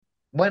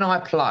when I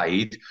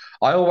played,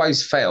 I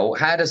always felt,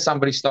 how does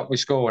somebody stop me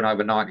scoring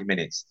over 90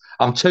 minutes?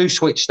 I'm too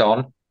switched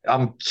on.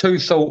 I'm too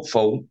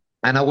thoughtful,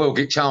 and I will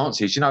get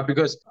chances,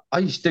 because I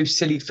used to do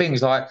silly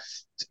things like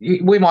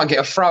we might get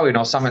a throw in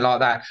or something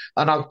like that,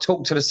 and I'll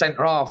talk to the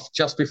centre half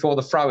just before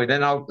the throw in,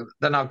 then I'll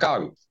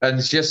go and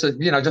it's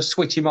just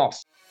switch him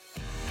off.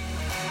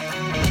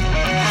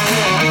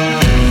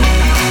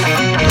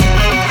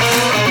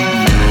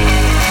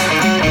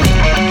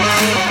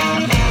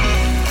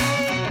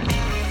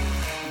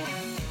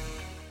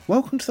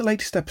 Welcome to the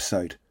latest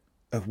episode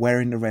of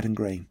Wearing the Red and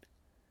Green.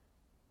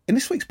 In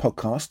this week's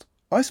podcast,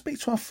 I speak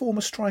to our former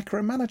striker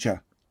and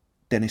manager,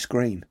 Dennis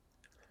Greene.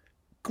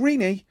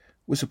 Greeney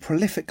was a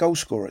prolific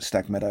goalscorer at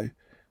Stag Meadow,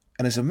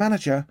 and as a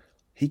manager,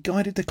 he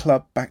guided the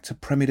club back to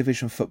Premier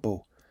Division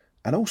football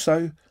and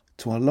also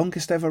to our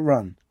longest ever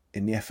run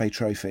in the FA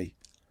Trophy.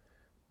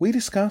 We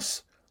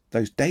discuss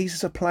those days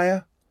as a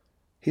player,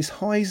 his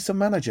highs as a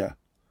manager,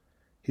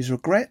 his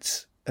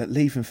regrets at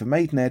leaving for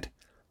Maidenhead,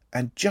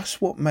 and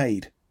just what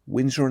made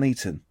Windsor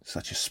Eton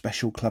such a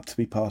special club to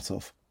be part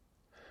of.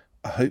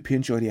 I hope you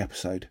enjoy the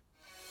episode.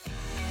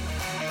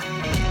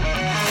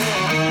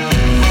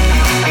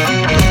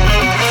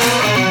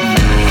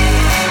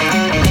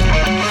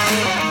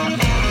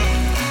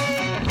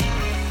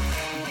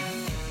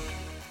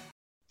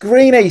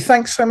 Greeney,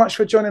 thanks so much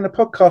for joining the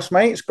podcast,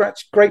 mate. It's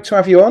great to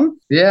have you on.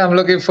 Yeah, I'm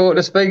looking forward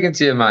to speaking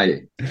to you,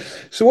 mate.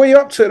 So what are you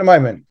up to at the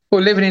moment?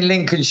 Well, living in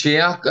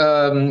Lincolnshire,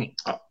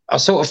 I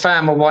sort of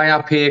found my way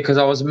up here because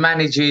I was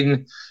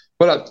managing.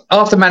 Well,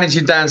 after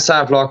managing down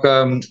south like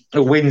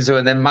Windsor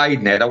and then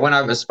Maidenhead, I went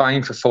over to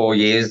Spain for 4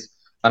 years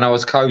and I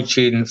was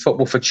coaching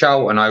football for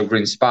Charlton over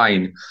in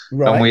Spain.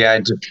 Right. And we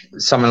had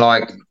something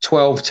like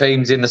 12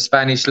 teams in the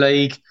Spanish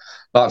league,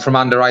 like from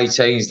under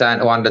 18s down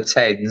to under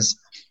 10s.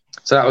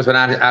 So that was when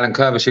Alan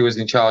Kervishy was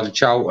in charge of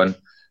Charlton.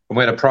 And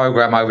we had a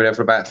programme over there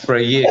for about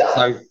 3 years.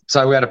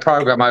 So we had a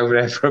programme over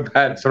there for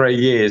about 3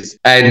 years.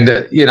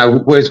 And, we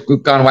was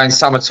going away in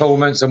summer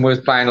tournaments and we was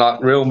playing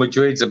like Real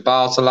Madrid's and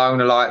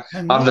Barcelona, like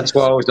under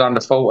 12s,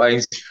 under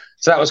 14s.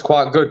 So that was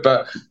quite good.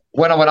 But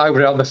when I went over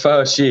there on the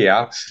first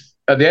year,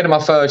 at the end of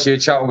my first year,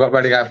 Charlton got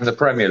relegated from the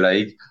Premier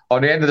League.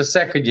 On the end of the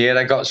second year,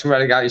 they got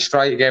relegated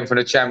straight again from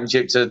the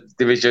Championship to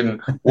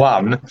Division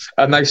 1,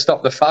 and they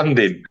stopped the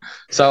funding.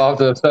 So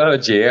after the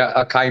third year,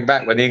 I came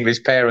back when the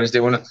English parents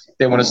didn't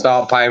want to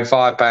start paying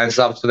 £5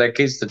 subs for their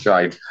kids to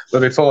train.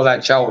 But before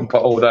that, Charlton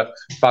put all the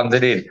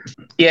funding in.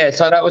 Yeah,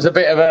 so that was a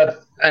bit of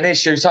an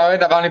issue. So I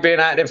ended up only being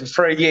out there for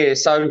 3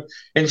 years. So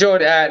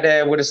enjoyed it out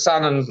there with the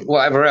sun and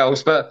whatever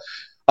else. But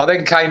I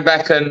then came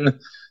back and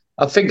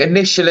I think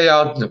initially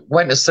I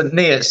went to St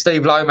Neots.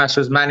 Steve Lomas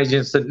was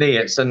managing St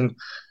Neots, and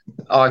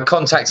I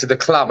contacted the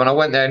club, and I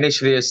went there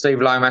initially as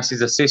Steve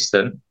Lomas's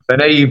assistant.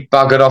 Then he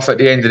buggered off at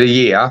the end of the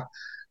year,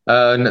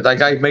 and they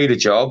gave me the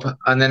job,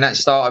 and then that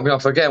started me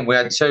off again. We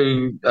had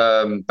two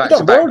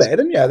back-to-back.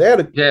 Didn't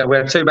you? We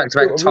had two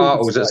back-to-back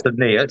titles at St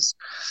Neots,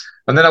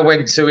 and then I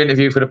went to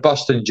interview for the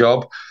Boston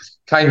job,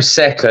 came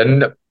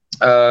second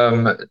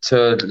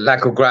to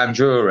lad called Graham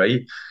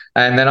Drury.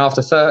 And then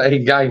after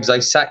 13 games,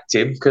 they sacked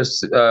him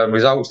because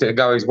results didn't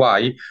go his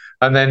way.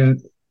 And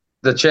then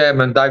the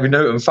chairman, David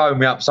Newton, phoned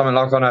me up something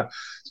like on a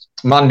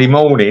Monday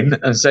morning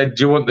and said,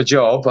 "Do you want the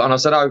job?" And I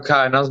said,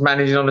 "Okay." And I was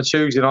managing on a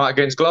Tuesday night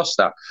against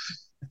Gloucester.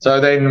 So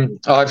then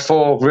I had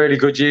 4 really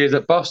good years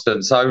at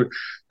Boston. So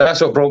that's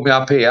what brought me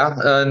up here,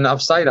 and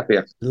I've stayed up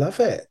here. Love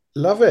it.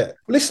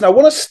 Listen, I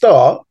want to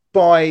start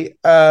by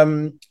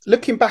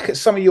looking back at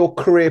some of your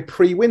career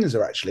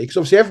pre-Windsor, actually, because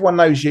obviously everyone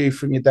knows you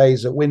from your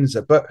days at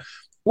Windsor, but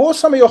what are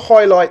some of your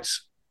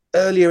highlights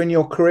earlier in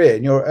your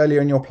career, earlier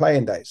in your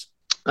playing days?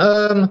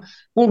 Well,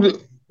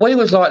 we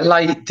was like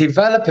late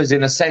developers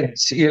in a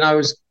sense,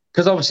 because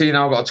obviously,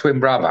 I've got a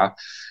twin brother.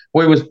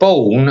 We was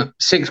born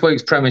 6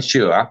 weeks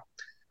premature.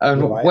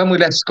 And when we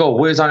left school,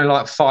 we was only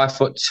like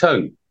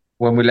 5'2"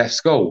 when we left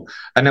school.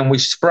 And then we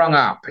sprung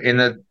up in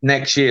the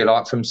next year,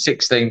 like from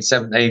 16,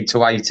 17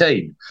 to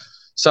 18.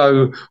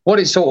 So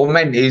what it sort of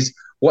meant is,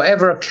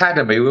 whatever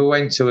academy we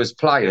went to as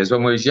players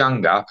when we was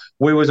younger,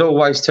 we was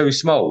always too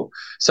small.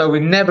 So we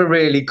never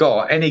really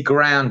got any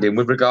grounding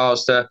with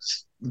regards to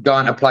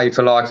going to play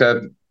for like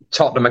a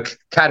Tottenham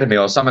Academy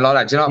or something like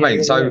that. Do you know what I mean?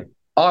 Yeah. So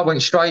I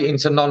went straight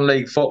into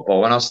non-league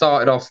football, and I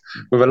started off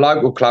with a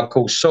local club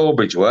called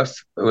Sawbridgeworth.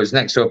 It was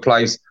next to a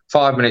place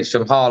 5 minutes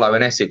from Harlow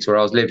in Essex where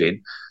I was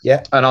living.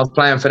 Yeah. And I was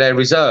playing for their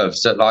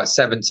reserves at like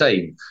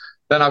 17.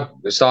 Then I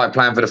started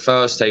playing for the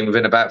first team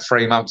within about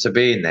 3 months of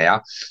being there.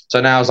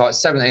 So now I was like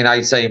 17,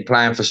 18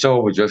 playing for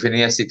Sawbridgeworth in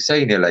the Essex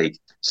Senior League.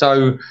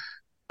 So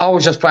I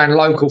was just playing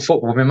local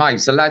football with my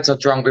mates. The lads I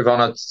drunk with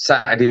on a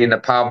Saturday in the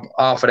pub,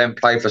 half of them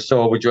played for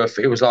Sawbridgeworth.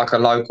 It was like a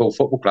local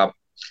football club.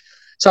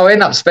 So I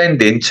ended up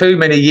spending too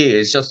many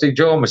years just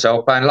enjoying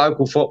myself playing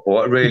local football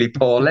at a really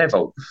poor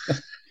level.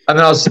 And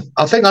then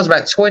I think I was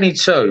about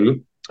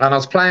 22, and I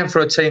was playing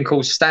for a team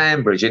called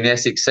Stanbridge in the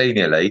Essex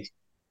Senior League.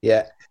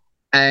 Yeah.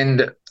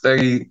 And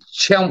the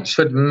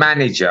Chelmsford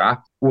manager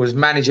was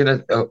managing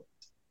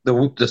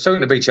the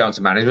soon-to-be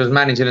Chelmsford manager was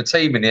managing a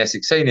team in the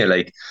Essex Senior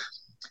League.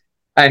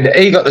 And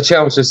he got the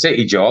Chelmsford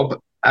City job,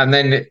 and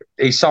then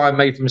he signed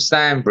me from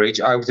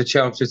Stanbridge over to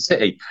Chelmsford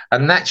City.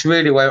 And that's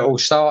really where it all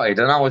started.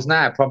 And I was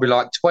now probably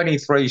like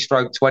 23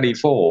 stroke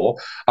 24,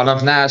 and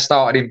I've now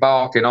started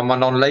embarking on my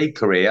non-league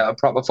career at a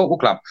proper football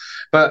club.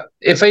 But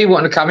if he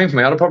wanted to come in for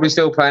me, I'd probably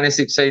still play in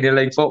Essex Senior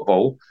League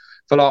football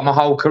for like my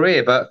whole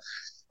career. But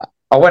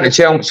I went to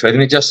Chelmsford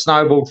and it just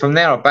snowballed from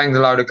there. I banged a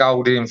load of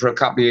gold in for a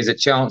couple of years at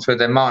Chelmsford.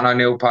 Then Martin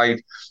O'Neill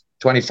paid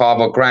 25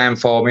 odd grand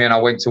for me, and I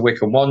went to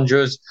Wycombe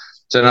Wanderers.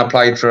 So then I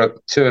played for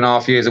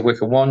 2.5 years at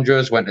Wycombe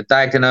Wanderers, went to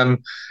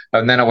Dagenham,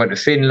 and then I went to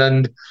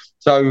Finland.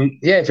 So,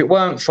 yeah, if it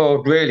weren't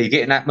for really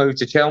getting that move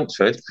to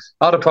Chelmsford,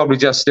 I'd have probably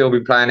just still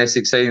been playing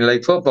Essex Senior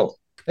League football.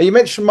 Now, you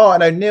mentioned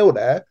Martin O'Neill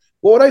there.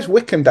 What were those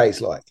Wycombe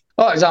days like?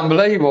 Oh, it was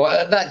unbelievable.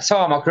 At that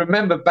time, I can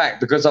remember back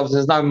because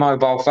there's no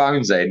mobile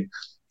phones then.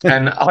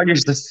 And I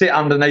used to sit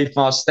underneath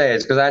my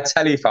stairs because our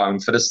telephone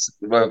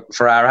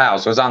for our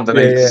house was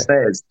underneath the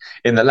stairs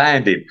in the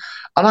landing.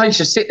 And I used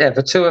to sit there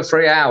for 2 or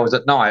 3 hours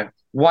at night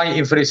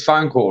waiting for this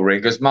phone call ring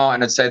because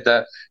Martin had said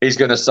that he's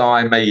going to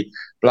sign me,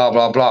 blah,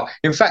 blah, blah.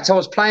 In fact, I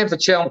was playing for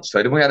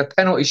Chelmsford and we had a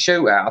penalty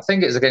shootout. I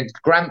think it was against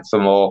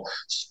Grantham or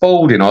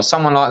Spalding or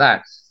someone like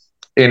that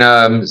in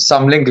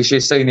some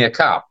Lincolnshire Senior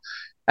Cup.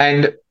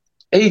 And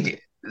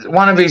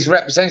one of his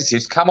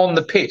representatives come on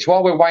the pitch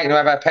while we're waiting to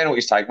have our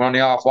penalties taken. We're on the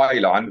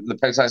halfway line. The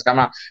penalties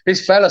coming up.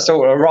 This fella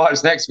sort of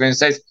arrives next to me and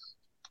says,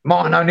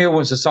 "Martin O'Neill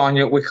wants to sign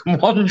you at Wycombe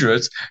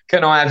Wanderers.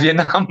 Can I have your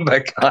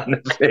number?" kind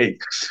of thing.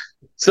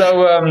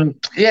 So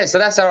so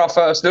that's how I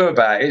first knew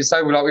about it.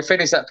 So we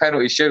finished that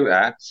penalty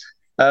shootout.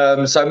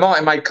 So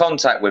Martin made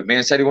contact with me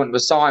and said he wanted to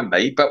sign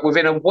me. But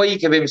within a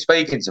week of him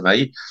speaking to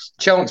me,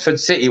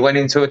 Chelmsford City went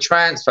into a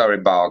transfer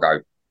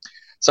embargo.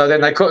 So then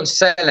they couldn't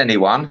sell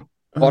anyone.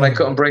 Or they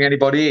couldn't bring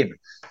anybody in.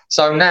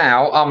 So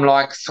now I'm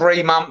like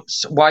 3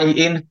 months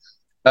waiting.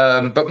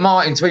 But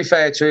Martin, to be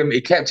fair to him, he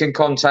kept in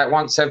contact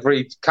once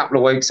every couple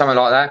of weeks, something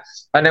like that.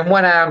 And then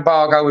when our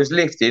embargo was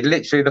lifted,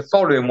 literally the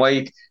following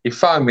week, he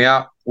phoned me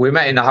up. We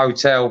met in the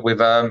hotel with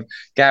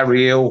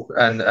Gary Hill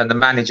and the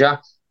manager,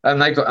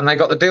 and they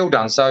got the deal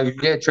done. So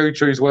yeah, true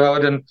to his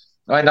word. And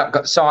I ended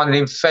up signing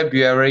in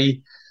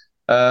February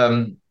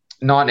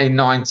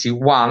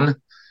 1991.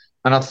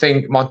 And I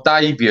think my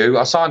debut,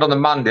 I signed on the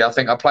Monday. I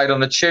think I played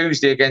on the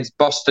Tuesday against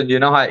Boston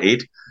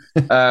United.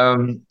 We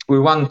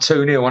won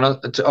 2-0 or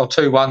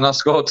 2-1, and I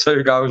scored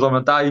 2 goals on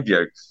my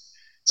debut.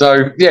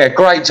 So, yeah,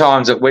 great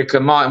times at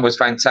Wycombe. Martin was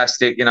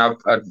fantastic, an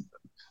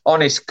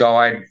honest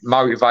guy,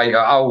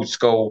 motivator, old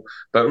school,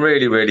 but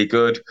really, really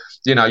good.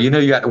 You knew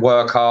you had to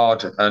work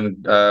hard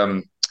and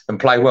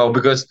play well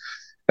because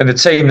and the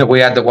team that we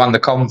had that won the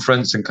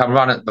conference and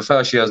the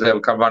first year I was there, we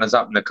come runners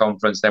up in the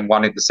conference, then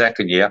won it the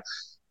second year.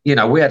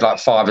 We had like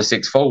 5 or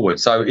 6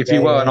 forwards. So if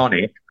you weren't on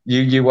it,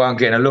 you weren't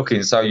getting a look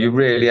in. So you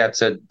really had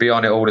to be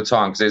on it all the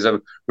time because there's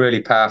a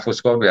really powerful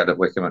squad we had at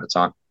Wycombe at the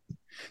time.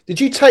 Did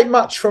you take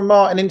much from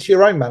Martin into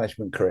your own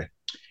management career?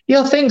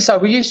 Yeah, I think so.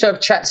 We used to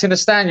have chats in the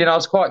stand. I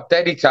was quite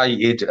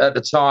dedicated at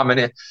the time. And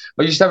I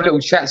used to have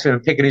little chats with him,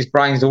 picking his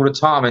brains all the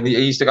time. And he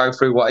used to go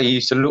through what he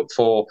used to look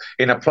for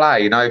in a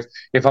play.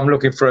 If I'm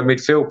looking for a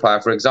midfield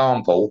player, for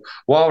example,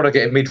 why would I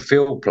get a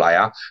midfield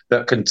player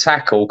that can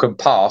tackle, can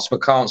pass,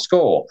 but can't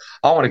score?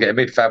 I want to get a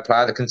midfield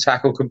player that can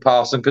tackle, can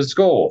pass, and can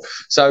score.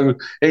 So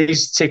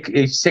he's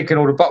ticking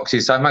all the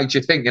boxes. So it makes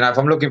you think, if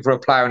I'm looking for a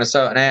player in a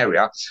certain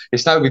area,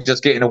 it's no good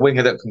just getting a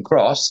winger that can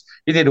cross.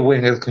 You need a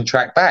winger that can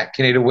track back.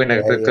 You need a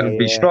winger that can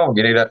be strong.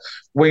 You need a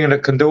winger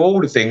that can do all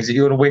the things that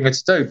you want a winger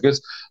to do,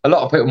 because a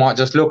lot of people might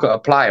just look at a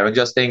player and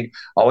just think,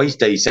 oh, he's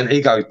decent,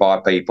 he goes by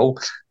people,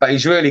 but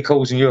he's really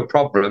causing you a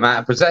problem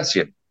out of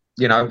possession,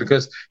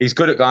 because he's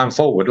good at going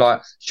forward,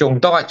 like Sean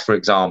Dyche, for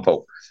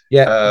example.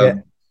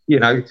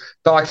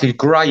 Dyche is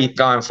great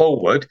going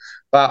forward,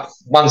 but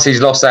once he's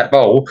lost that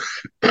ball,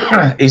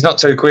 he's not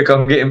too quick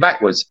on getting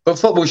backwards. But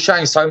football's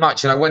changed so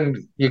much.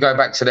 When you go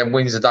back to them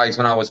Windsor days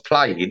when I was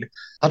playing,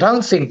 I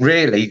don't think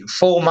really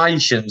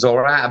formations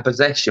or out of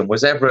possession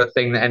was ever a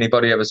thing that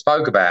anybody ever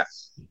spoke about.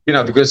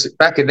 Because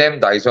back in them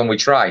days when we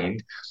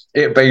trained,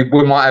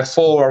 we might have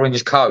 4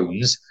 orange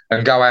cones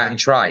and go out and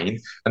train.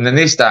 And then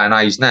this day and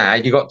age now,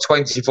 you've got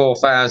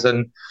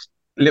 24,000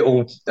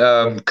 little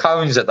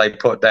cones that they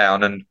put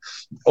down, and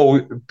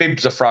all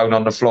bibs are thrown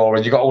on the floor,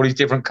 and you've got all these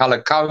different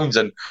coloured cones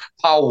and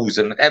poles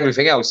and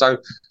everything else. So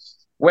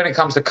when it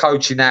comes to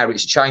coaching now,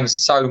 it's changed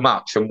so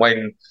much. And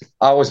when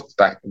I was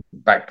back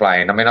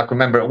playing, I can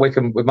remember at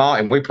Wycombe with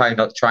Martin, we trained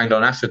on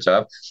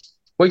AstroTurf.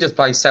 We just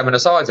played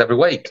 7-a-sides every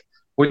week.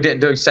 We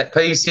didn't do set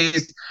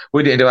pieces.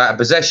 We didn't do out of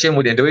possession.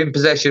 We didn't do in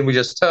possession. We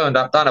just turned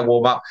up, done a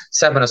warm-up,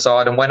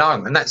 7-a-side and went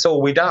home. And that's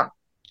all we done.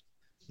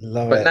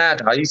 But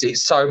nowadays,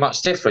 it's so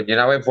much different.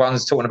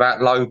 Everyone's talking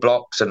about low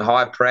blocks and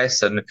high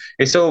press, and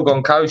it's all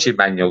gone coaching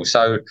manual.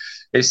 So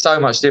it's so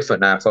much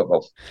different now in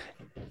football.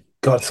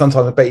 God,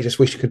 sometimes I bet you just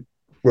wish you could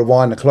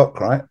rewind the clock,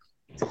 right?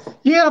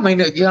 Yeah,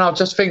 I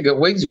just think at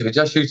Windsor, you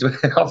just used to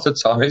half the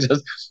time,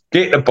 just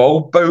get the ball,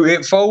 boot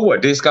it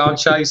forward, just go and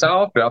chase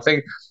after it. I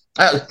think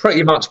That was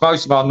pretty much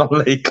most of my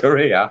non-league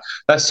career.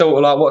 That's sort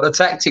of like what the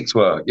tactics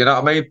were. You know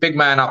what I mean? Big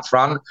man up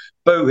front,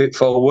 boot it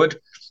forward,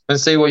 and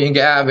see what you can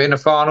get out of it in the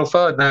final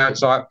third. Now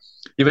it's like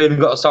you've even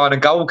got to sign a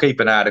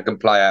goalkeeper now that can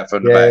play out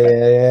from the Yeah, back.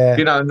 yeah, yeah.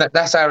 You know, and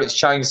that's how it's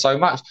changed so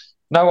much.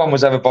 No one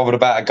was ever bothered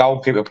about a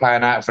goalkeeper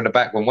playing out from the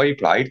back when we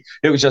played.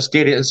 It was just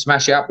get it and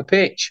smash it up the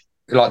pitch,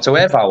 like to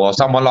Evo or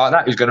someone like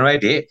that who's going to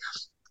head it,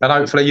 and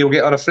hopefully you'll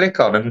get on a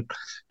flick on. And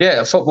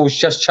yeah, football's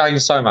just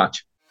changed so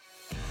much.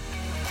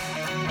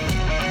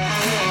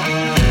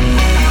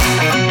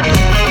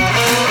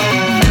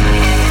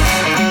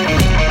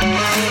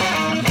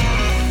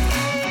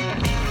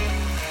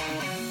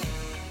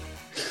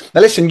 Now,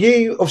 listen,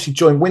 you obviously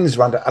joined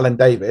Windsor under Alan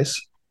Davis.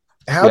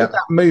 How did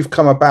that move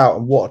come about,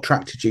 and what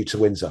attracted you to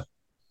Windsor?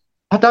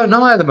 I don't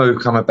know how the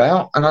move come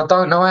about, and I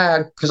don't know how,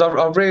 because I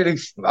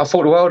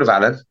thought the world of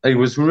Alan. He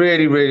was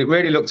really, really,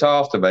 really looked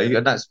after me,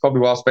 and that's probably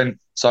why I spent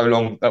so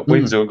long at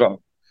Windsor. I got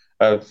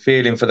a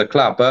feeling for the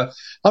club, but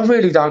I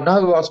really don't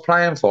know who I was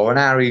playing for and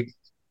how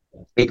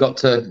he got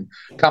to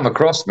come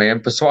across me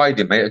and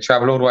persuaded me to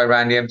travel all the way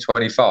around the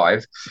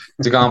M25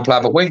 to go and play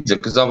up at Windsor,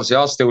 because obviously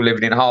I was still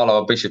living in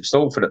Harlow or Bishop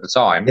Stortford at the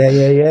time.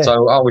 Yeah.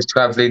 So I was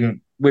travelling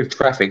with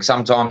traffic,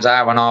 sometimes an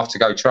hour and a half to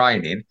go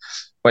training,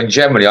 when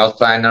generally I was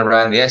playing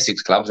around the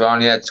Essex clubs where I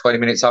only had 20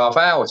 minutes, half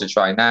hour to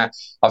train. Now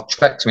I've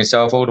trekked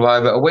myself all the way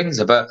over to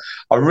Windsor, but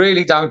I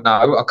really don't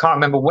know. I can't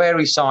remember where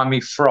he signed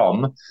me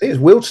from. It was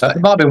Wildstone.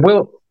 It might have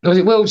been was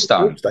it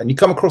Wildstone? Wildstone. You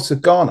come across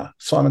with Garner,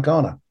 Simon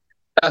Garner.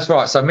 That's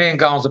right. So me and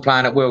Garnes were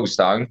playing at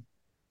Wildstone,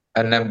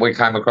 and then we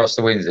came across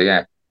to Windsor,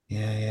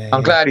 Yeah.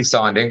 I'm glad he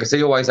signed in, because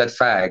he always had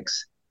fags.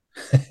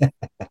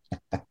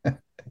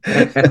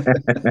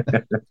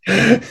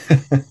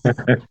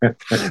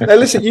 Now,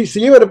 listen,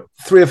 you had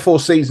 3 or 4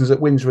 seasons at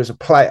Windsor as a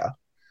player.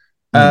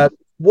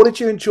 What did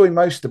you enjoy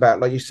most about,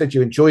 like you said,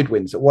 you enjoyed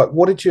Windsor.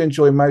 What did you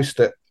enjoy most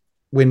at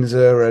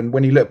Windsor? And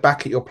when you look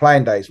back at your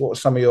playing days, what were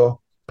some of your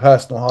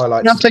personal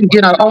highlights? I think,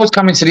 I was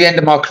coming to the end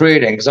of my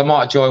career then, because I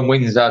might have joined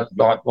Windsor,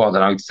 like, I don't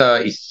know,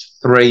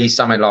 33,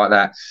 something like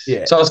that.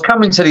 Yeah. So I was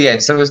coming to the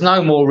end. So there was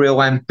no more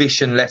real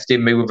ambition left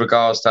in me with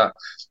regards to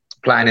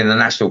playing in the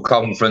national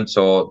conference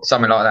or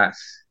something like that.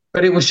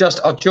 But it was just,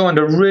 I joined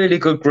a really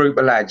good group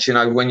of lads.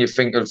 When you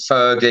think of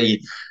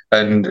Fergie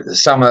and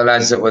some of the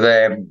lads that were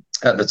there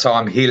at the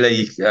time,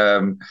 Hilly,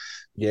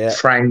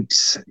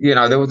 Franks,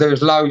 there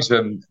was loads of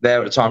them there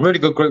at the time. Really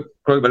good group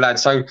of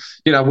lads. So,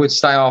 we'd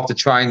stay after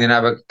training,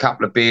 have a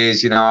couple of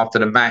beers, after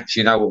the match,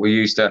 what we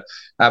used to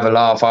have a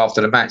laugh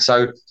after the match.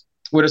 So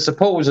with the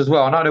supporters as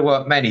well, I know there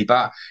weren't many,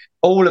 but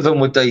all of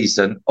them were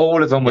decent.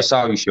 All of them were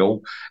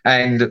social,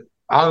 and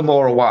home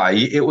or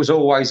away, it was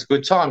always a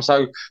good time.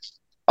 So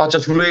I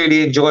just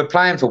really enjoyed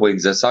playing for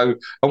Windsor. So,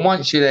 and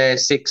once you're there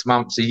 6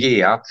 months, a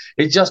year,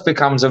 it just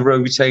becomes a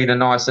routine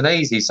and nice and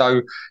easy.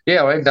 So, I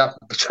ended up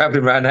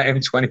travelling around that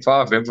M25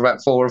 for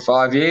about 4 or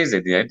 5 years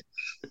in the end.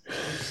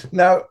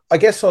 Now, I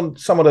guess on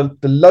some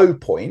of the low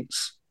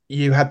points,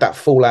 you had that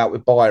fallout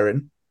with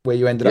Byron, where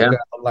you ended up going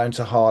on loan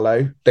to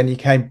Harlow. Then you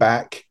came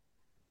back.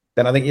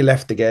 Then I think you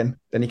left again.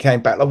 Then you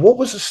came back. Like, what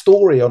was the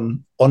story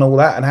on all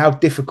that, and how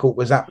difficult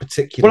was that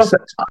particular? Well,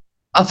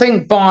 I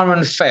think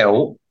Byron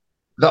felt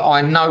that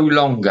I no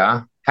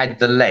longer had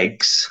the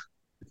legs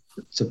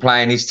to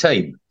play in his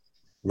team.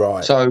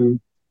 Right. So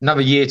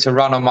another year to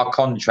run on my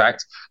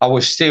contract. I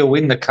was still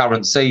in the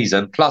current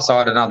season, plus I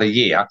had another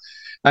year.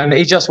 And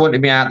he just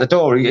wanted me out the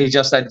door. He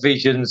just had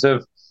visions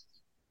of,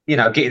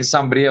 getting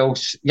somebody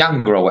else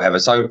younger or whatever.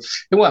 So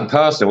it wasn't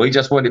personal. He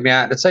just wanted me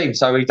out of the team.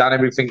 So he done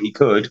everything he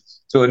could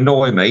to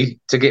annoy me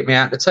to get me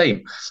out of the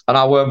team. And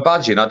I weren't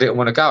budging. I didn't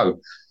want to go.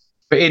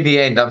 But in the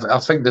end, I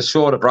think the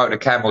straw that broke the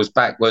camel's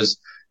back was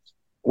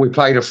we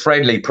played a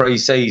friendly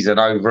pre-season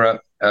over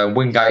at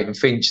Wingate and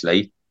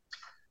Finchley.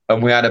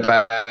 And we had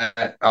about,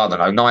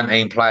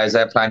 19 players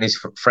there playing this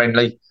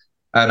friendly.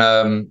 And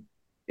I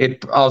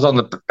was on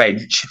the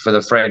bench for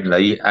the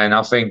friendly, and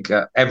I think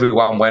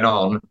everyone went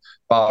on,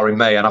 barring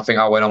me, and I think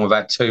I went on with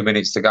about 2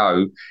 minutes to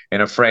go in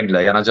a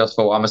friendly, and I just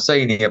thought, I'm a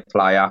senior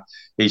player.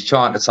 He's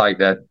trying to take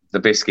the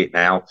biscuit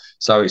now,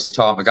 so it's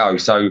time to go.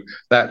 So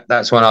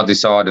that's when I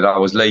decided I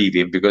was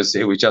leaving, because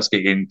it was just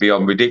getting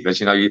beyond ridiculous.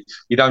 You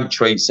don't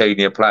treat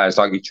senior players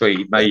like you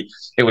treated me.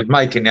 It was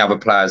making the other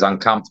players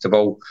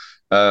uncomfortable,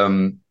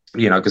 because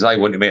they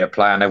wanted me to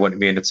play and they wanted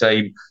me in the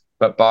team,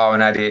 but Byron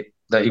had it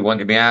that he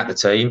wanted me out of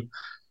the team.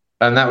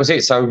 And that was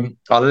it. So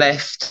I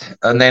left.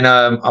 And then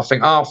I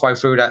think halfway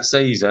through that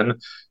season,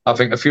 I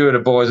think a few of the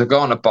boys had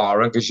gone to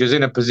Byron, because she was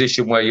in a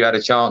position where you had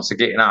a chance of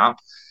getting up.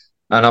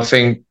 And I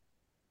think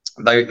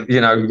they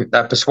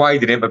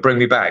persuaded him to bring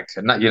me back.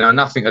 And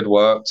nothing had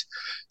worked.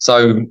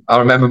 So I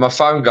remember my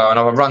phone going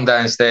off. I run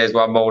downstairs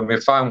one morning, my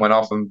phone went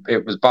off, and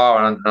it was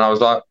Byron. And I was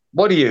like,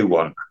 what do you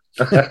want?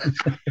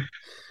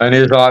 And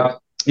he was like,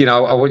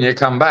 I want you to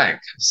come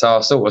back. So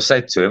I sort of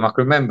said to him, I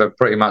can remember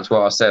pretty much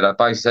what I said. I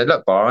basically said,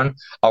 look, Byron,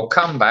 I'll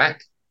come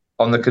back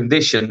on the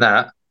condition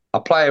that I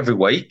play every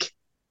week,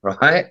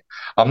 right?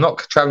 I'm not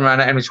travelling around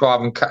at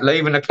M12 and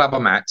leaving the club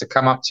I'm at to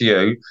come up to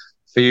you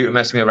for you to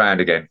mess me around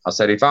again. I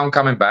said, if I'm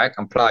coming back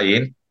and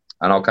playing,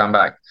 and I'll come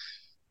back.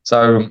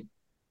 So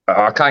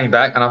I came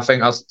back, and I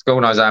think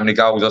God knows how many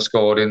goals I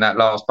scored in that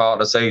last part of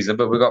the season,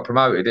 but we got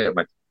promoted, didn't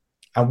we?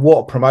 And what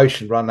a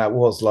promotion run that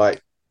was,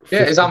 like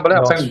 15, it's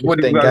unbelievable. I think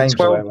 15 we games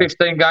 12,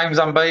 15 games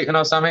unbeaten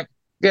or something.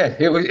 Yeah,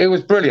 it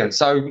was brilliant.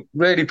 So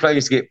really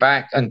pleased to get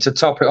back, and to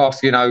top it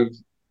off,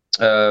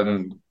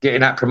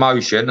 getting that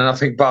promotion, and I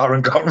think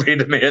Byron got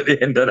rid of me at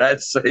the end of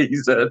that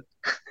season.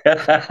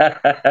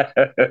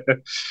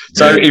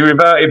 So he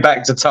reverted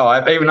back to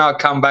type. Even though I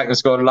come back and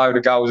scored a load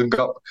of goals and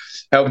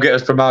helped get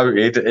us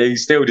promoted, he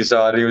still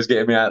decided he was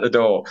getting me out the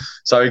door.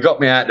 So he got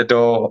me out the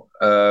door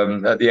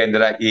at the end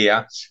of that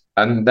year.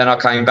 And then I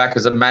came back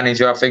as a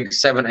manager, I think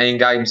 17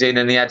 games in,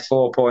 and he had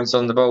 4 points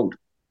on the board.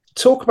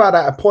 Talk about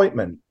that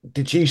appointment.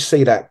 Did you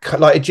see that?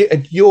 Like,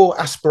 had your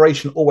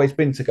aspiration always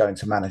been to go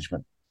into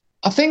management?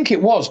 I think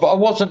it was, but I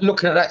wasn't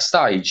looking at that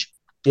stage.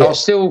 Yeah.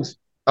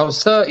 I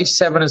was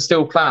 37 and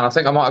still playing. I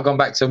think I might have gone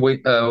back to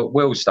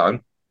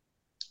Wealdstone.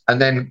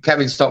 And then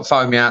Kevin stopped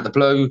phoning me out of the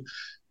blue.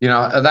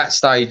 At that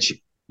stage,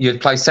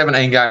 you'd play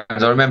 17 games.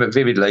 I remember it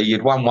vividly.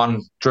 You'd won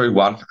 1, drew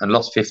 1, and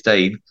lost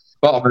 15.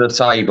 Bottom of the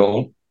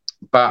table.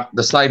 But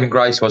the saving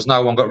grace was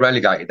no one got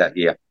relegated that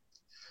year.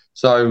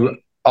 So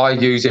I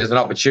used it as an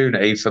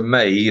opportunity for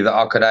me that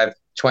I could have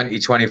 20,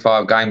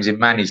 25 games in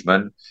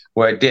management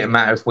where it didn't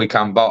matter if we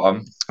come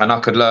bottom, and I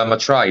could learn my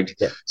trade.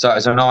 Yeah. So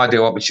it's an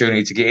ideal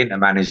opportunity to get into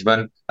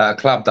management at a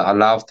club that I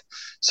loved.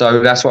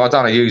 So that's what I've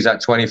done. I used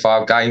that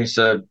 25 games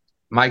to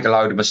make a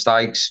load of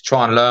mistakes,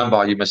 try and learn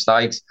by your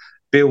mistakes,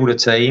 build a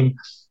team.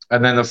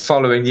 And then the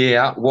following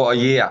year, what a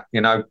year,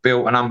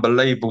 built an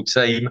unbelievable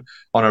team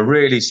on a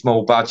really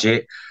small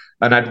budget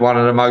and had one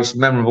of the most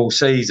memorable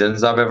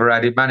seasons I've ever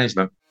had in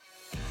management.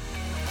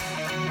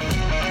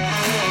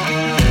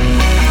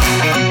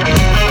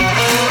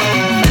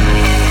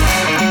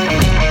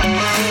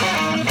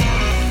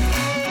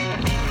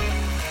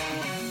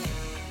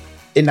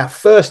 In that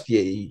first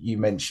year you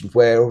mentioned,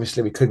 where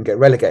obviously we couldn't get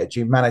relegated,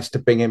 you managed to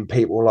bring in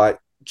people like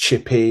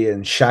Chippy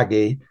and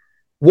Shaggy.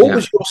 What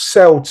was your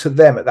sell to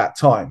them at that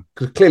time?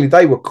 Because clearly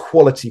they were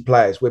quality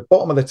players. We're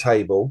bottom of the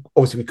table.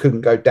 Obviously we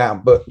couldn't go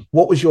down, but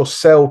what was your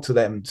sell to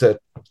them to,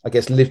 I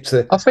guess, live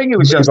to? I think it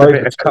was just a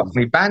bit of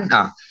company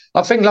banter.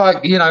 I think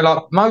like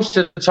most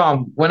of the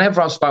time,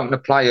 whenever I've spoken to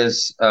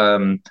players,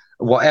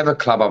 whatever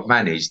club I've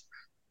managed,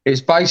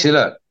 it's basically,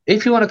 look,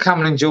 if you want to come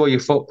and enjoy your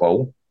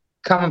football,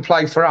 come and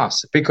play for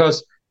us,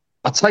 because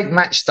I take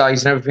match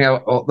days and everything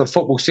else, the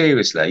football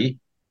seriously,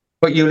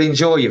 but you'll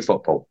enjoy your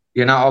football.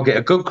 I'll get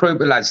a good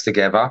group of lads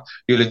together.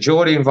 You'll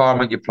enjoy the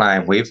environment you're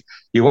playing with.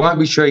 You won't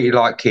be treated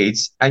like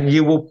kids, and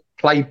you will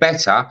play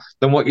better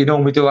than what you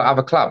normally do at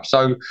other clubs.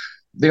 So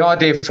the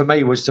idea for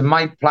me was to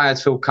make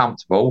players feel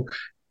comfortable,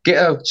 get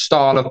a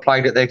style of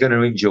play that they're going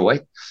to enjoy,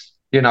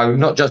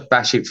 not just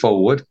bash it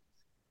forward,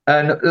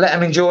 and let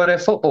them enjoy their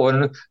football.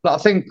 And I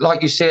think,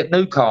 like you see at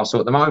Newcastle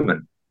at the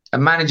moment, a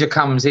manager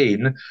comes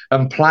in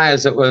and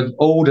players that were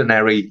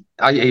ordinary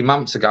 18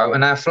 months ago are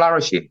now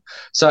flourishing.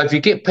 So if you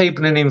get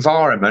people in an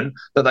environment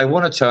that they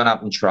want to turn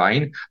up and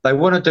train, they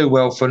want to do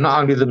well for not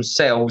only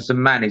themselves, the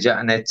manager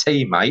and their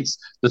teammates,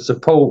 the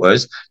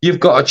supporters, you've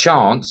got a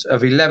chance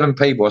of 11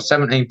 people or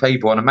 17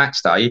 people on a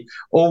match day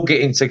all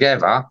getting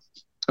together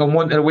and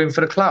wanting to win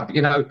for the club.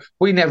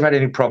 We never had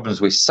any problems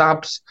with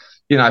subs.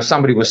 If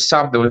somebody was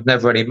subbed, there was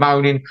never any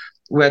moaning.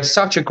 We had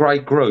such a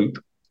great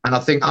group. And I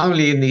think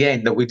only in the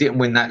end that we didn't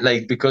win that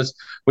league because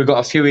we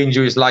got a few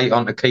injuries late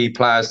on to key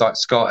players like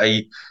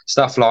Scotty,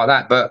 stuff like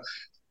that. But,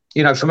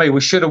 for me, we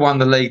should have won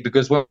the league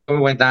because when we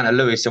went down to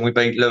Lewis and we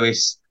beat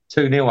Lewis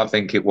 2-0, I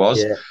think it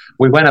was,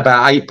 we went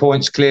about 8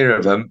 points clear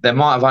of them. There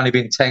might have only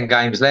been 10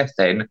 games left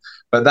then,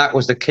 but that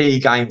was the key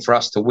game for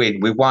us to win.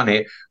 We won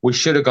it. We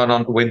should have gone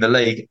on to win the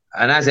league.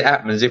 And as it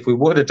happens, if we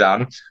would have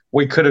done,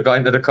 we could have got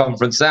into the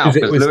Conference South.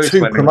 Because it was Lewis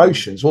 2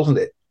 promotions, wasn't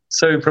it?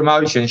 2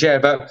 promotions, yeah,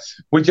 but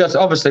we just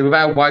obviously with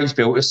our wage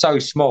bill, it was so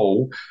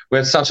small. We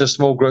had such a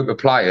small group of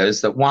players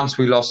that once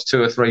we lost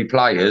 2 or 3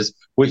 players,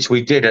 which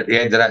we did at the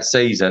end of that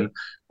season,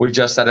 we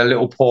just had a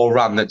little poor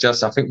run that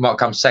just I think might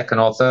come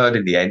 2nd or 3rd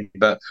in the end.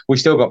 But we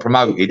still got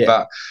promoted. Yeah.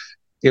 But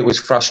it was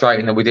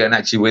frustrating that we didn't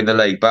actually win the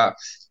league. But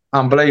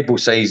unbelievable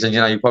season.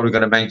 You're probably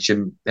going to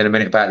mention in a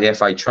minute about the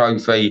FA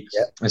Trophy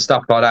and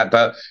stuff like that.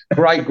 But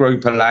great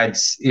group of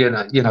lads.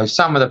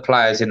 Some of the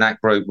players in that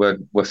group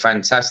were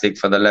fantastic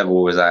for the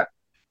level we was at.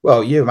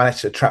 Well, you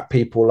managed to attract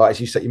people like,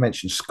 as you said, you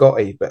mentioned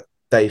Scotty, but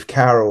Dave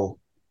Carroll,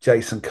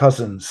 Jason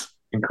Cousins.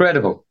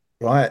 Incredible.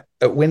 Right,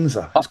 at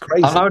Windsor. It's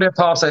crazy. I know they're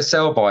past their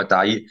sell-by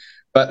date,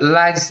 but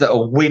lads that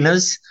are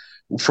winners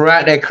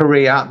throughout their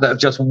career that have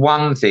just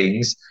won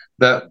things,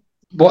 that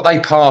what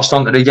they passed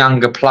on to the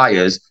younger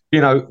players,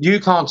 you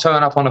can't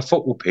turn up on a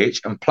football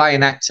pitch and play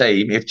in that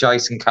team if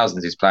Jason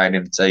Cousins is playing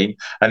in the team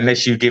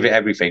unless you give it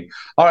everything.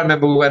 I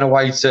remember we went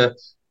away to,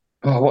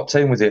 what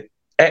team was it?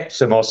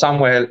 Epsom or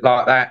somewhere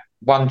like that,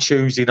 one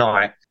Tuesday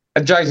night,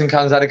 and Jason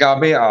Cousins had a go at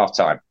me at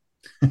half-time.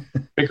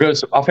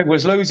 because I think we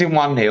was losing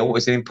 1-0. It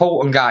was an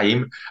important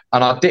game,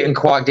 and I didn't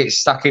quite get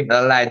stuck into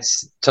the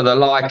lads to the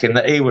liking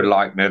that he would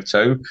like me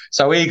to.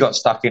 So he got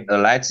stuck into the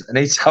lads, and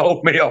he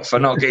told me off for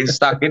not getting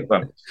stuck into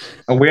them.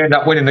 And we ended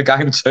up winning the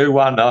game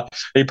 2-1.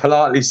 He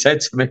politely said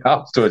to me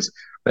afterwards,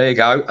 "There you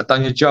go, I've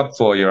done your job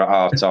for you at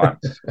half time."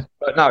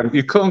 But no,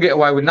 you couldn't get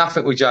away with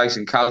nothing with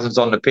Jason Cousins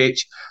on the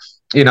pitch.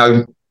 You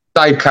know,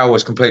 Dave Cole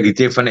was completely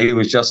different. He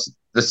was just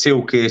the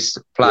silkiest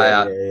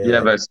player you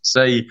ever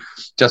see.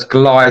 Just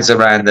glides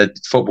around the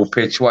football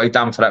pitch. What he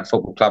done for that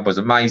football club was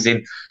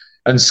amazing.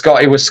 And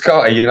Scotty was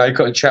Scotty. You know, he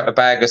couldn't chap a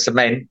bag of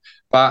cement,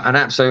 but an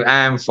absolute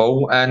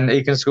handful, and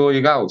he can score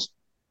your goals.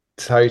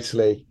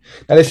 Totally.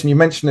 Now, listen, you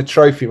mentioned the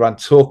trophy run.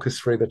 Talk us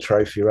through the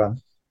trophy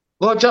run.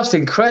 Well, just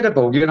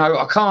incredible. You know,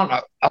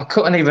 I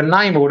couldn't even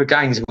name all the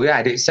games we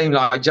had. It seemed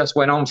like it just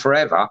went on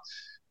forever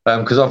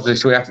because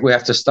obviously we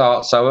have to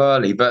start so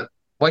early. But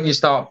when you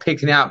start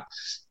picking up,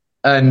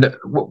 and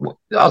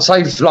I'd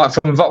say like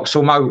from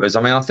Vauxhall Motors,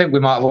 I mean, I think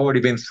we might have already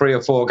been 3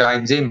 or 4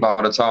 games in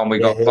by the time we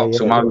got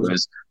Vauxhall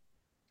Motors.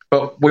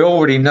 But we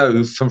already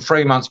knew from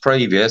 3 months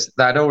previous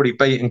they'd already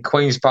beaten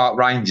Queen's Park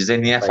Rangers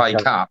in the FA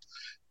Cup.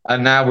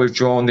 And now we've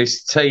drawn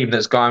this team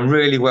that's going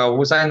really well.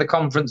 Was they in the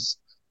Conference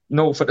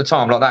North at the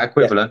time, like that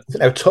equivalent? Yeah,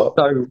 they're top.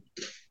 So,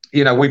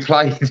 you know, we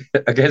played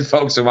against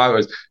Vauxhall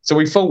Motors. So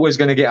we thought we was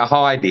going to get a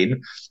hiding.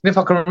 And if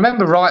I can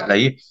remember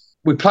rightly,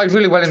 we played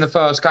really well in the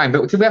first game,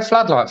 but did we have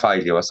floodlight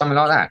failure or something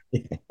like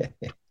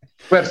that?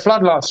 We had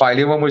floodlight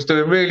failure when we was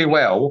doing really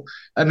well,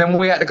 and then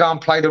we had to go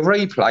and play the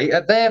replay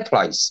at their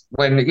place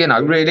when, you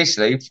know,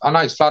 realistically, I know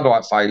it's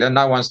floodlight failure,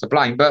 no one's to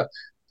blame, but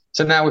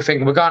so now we're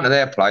thinking we're going to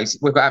their place.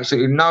 We've got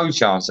absolutely no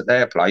chance at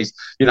their place.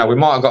 You know, we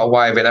might have got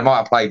away with it. They might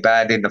have played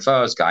bad in the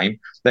first game.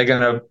 They're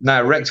going to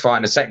now rectify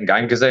in the second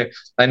game because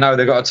they know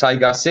they've got to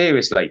take us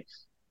seriously.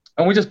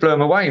 And we just blew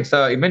them away in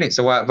 30 minutes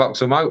away at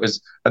Vauxhall Motors.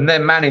 And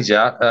their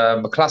manager,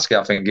 McCluskey,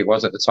 I think it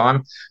was at the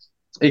time,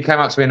 he came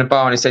up to me in the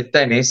bar and he said,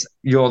 "Dennis,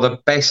 you're the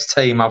best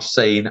team I've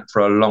seen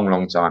for a long,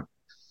 long time."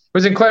 It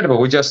was incredible.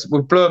 We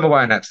blew them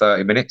away in that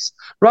 30 minutes.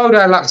 Rode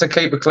our luck to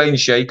keep a clean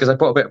sheet because they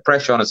put a bit of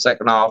pressure on the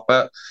second half.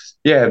 But,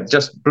 yeah,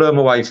 just blew them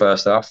away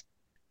first half.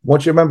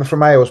 What do you remember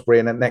from Aylesbury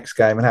in that next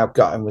game and how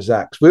gutting was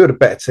that? Because we were the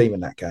better team in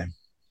that game.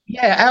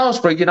 Yeah,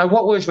 Aylesbury, you know,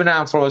 what we was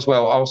renowned for as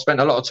well, I spent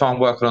a lot of time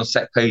working on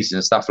set pieces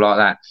and stuff like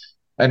that.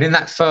 And in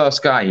that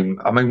first game,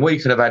 I mean, we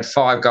could have had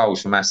 5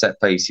 goals from our set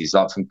pieces,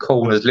 like from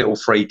corners, little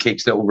free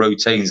kicks, little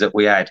routines that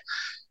we had.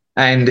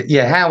 And,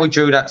 yeah, how we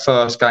drew that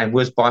first game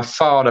was by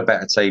far the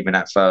better team in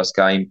that first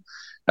game.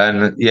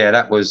 And, yeah,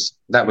 that was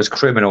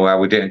criminal how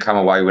we didn't come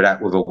away with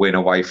that with a win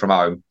away from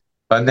home.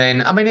 And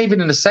then, I mean, even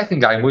in the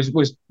second game, was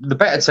the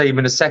better team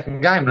in the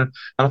second game. And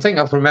I think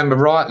I remember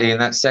rightly in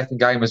that second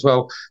game as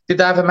well, did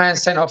they have a man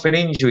sent off in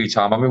injury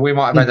time? I mean, we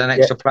might have had an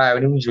extra player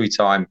in injury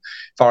time,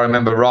 if I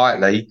remember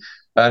rightly.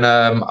 And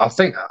I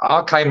think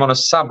I came on a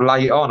sub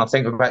late on, I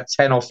think about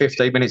 10 or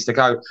 15 minutes to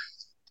go.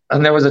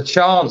 And there was a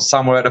chance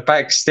somewhere at the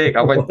back stick.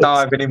 I went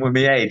diving in with my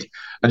head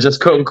and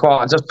just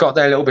got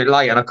there a little bit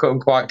late and I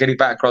couldn't quite get it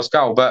back across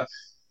goal. But,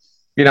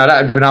 you know,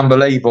 that had been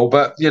unbelievable.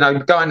 But, you know,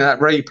 going to that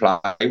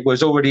replay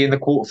was already in the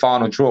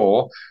quarter-final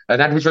draw. And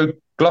then we drew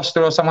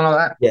Gloucester or something like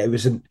that. Yeah, it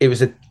was a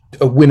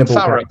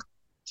winnable game.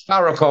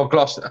 Thurrock or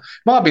Gloucester.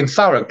 Might have been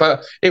Thurrock,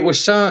 but it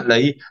was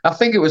certainly, I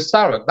think it was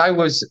Thurrock. That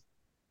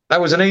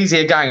was an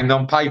easier game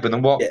on paper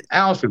than what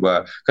Aylesbury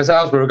were, because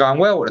Aylesbury were going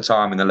well at the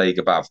time in the league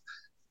above.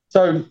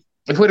 So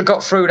if we'd have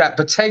got through that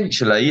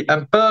potentially,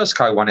 and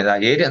Burscough won it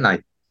that year, didn't they?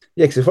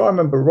 Yeah, because if I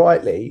remember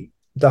rightly,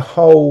 the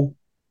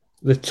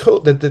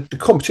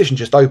competition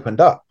just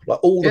opened up.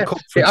 Like all the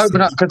conference, it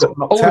opened up because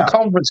all the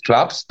conference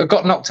clubs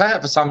got knocked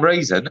out for some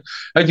reason,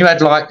 and you had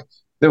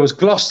there was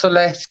Gloucester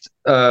left,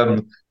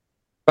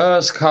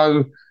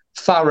 Burscough,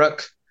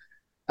 Thurrock,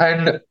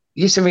 and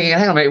you said, "Hang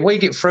on a minute, if we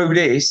get through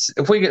this,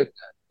 we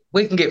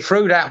can get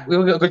through that,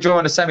 we'll get a good draw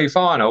in the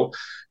semi-final."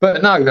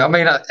 But no, I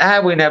mean,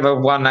 how we never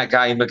won that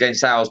game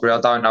against Aylesbury,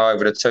 I don't know,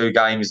 over the 2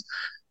 games.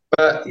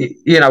 But,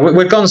 you know,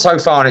 we've gone so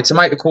far in it. To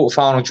make the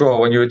quarter-final draw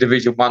when you're a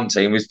Division 1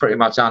 team is pretty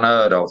much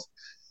unheard of.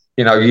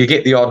 You know, you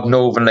get the odd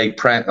Northern League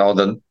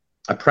or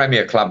a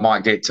Premier club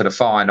might get to the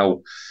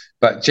final,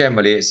 but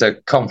generally it's a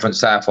Conference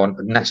South or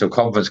National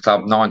Conference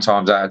club 9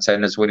 times out of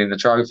 10 that's winning the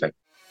trophy.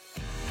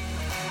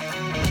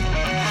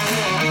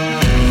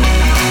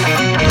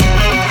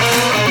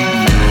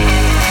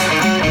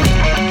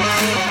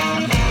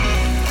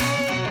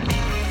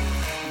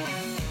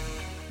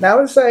 Now,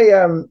 let's say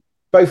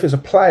both as a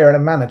player and a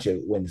manager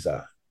at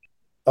Windsor,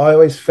 I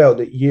always felt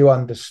that you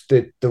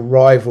understood the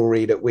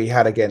rivalry that we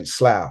had against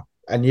Slough,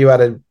 and you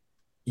had a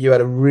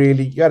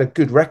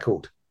good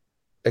record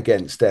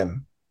against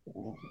them.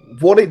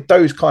 What did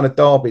those kind of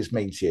derbies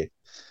mean to you?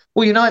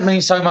 Well, you know, it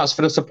means so much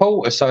for the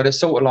supporters. So they're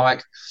sort of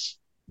like,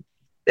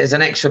 there's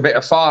an extra bit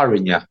of fire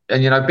in you.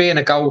 And, you know, being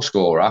a goal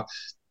scorer,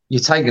 you're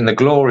taking the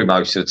glory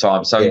most of the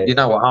time. So you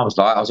know what I was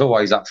like. I was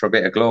always up for a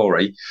bit of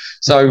glory.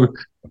 So,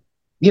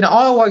 you know,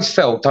 I always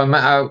felt, no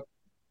matter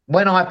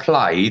when I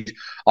played,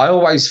 I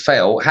always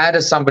felt, how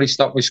does somebody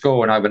stop me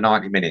scoring over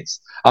 90 minutes?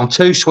 I'm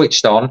too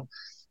switched on.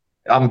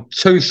 I'm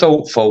too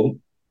thoughtful,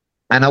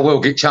 and I will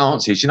get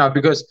chances,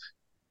 because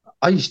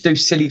I used to do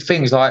silly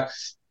things like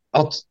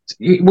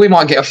we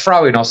might get a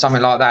throw in or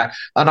something like that,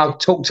 and I'll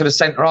talk to the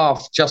centre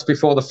half just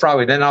before the throw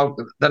in, then I'll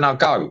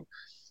go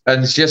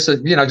and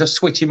just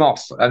switch him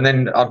off, and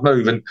then I'd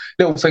move, and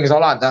little things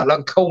like that,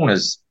 like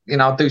corners.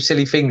 I'd do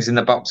silly things in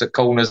the box at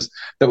corners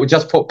that would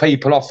just put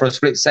people off for a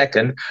split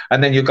second,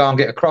 and then you go and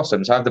get across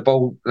them. So if the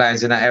ball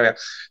lands in that area,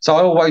 so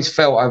I always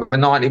felt over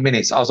 90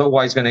 minutes I was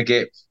always going to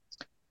get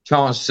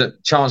chance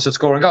of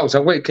scoring goals.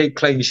 So we keep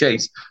clean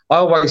sheets. I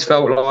always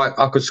felt like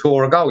I could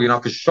score a goal. I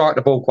could strike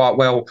the ball quite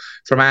well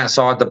from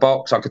outside the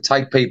box. I could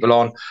take people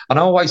on, and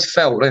I always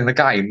felt in the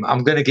game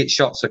I'm going to get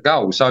shots at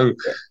goal. So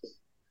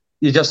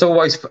you just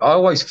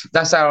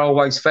that's how I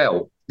always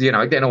felt. It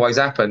didn't always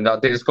happen. I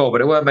didn't score, but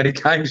there weren't many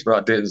games where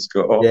I didn't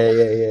score.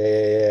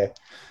 Yeah.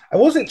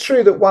 And was it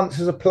true that once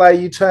as a player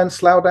you turned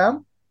Slough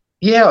down?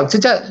 Yeah,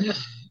 did that.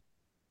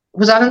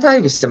 Was Alan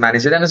Davis the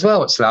manager then as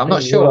well at Slough? I'm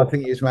not sure. I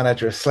think he was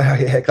manager of Slough, I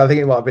think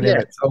it might have been him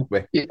that told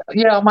me. Yeah,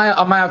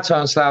 I may have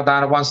turned Slough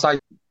down at one stage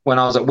when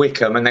I was at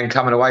Wickham, and then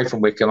coming away from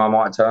Wickham, I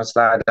might have turned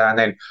Slough down.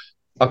 Then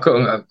I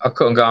couldn't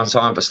go on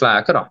time for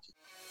Slough, could I?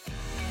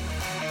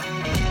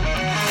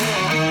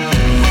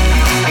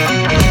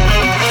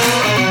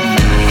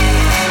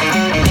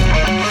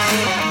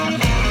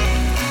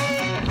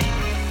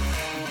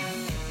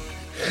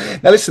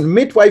 Now, listen,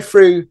 midway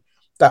through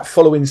that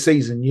following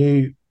season,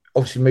 you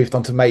obviously moved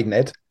on to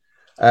Maidenhead.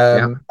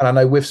 And I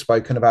know we've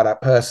spoken about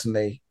that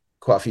personally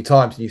quite a few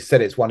times, and you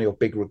said it's one of your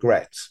big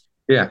regrets.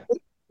 Yeah.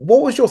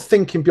 What was your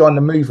thinking behind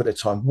the move at the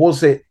time?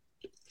 Was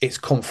it's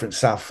Conference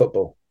South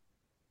football?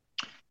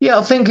 Yeah,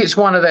 I think it's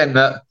one of them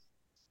that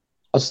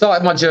I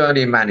started my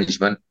journey in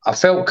management. I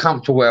felt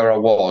comfortable where I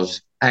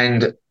was,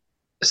 and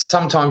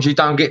sometimes you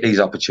don't get these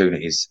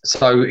opportunities.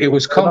 So it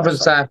was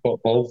Conference South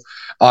football.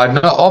 I had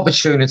an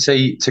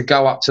opportunity to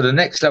go up to the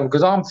next level,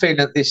 because I'm feeling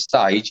at this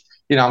stage,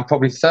 I'm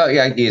probably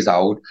 38 years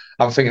old.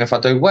 I'm thinking if I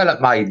do well at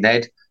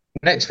Maidenhead,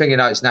 next thing you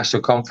know, it's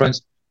National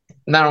Conference.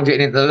 Now I'm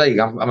getting into the league.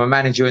 I'm a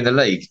manager in the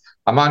league.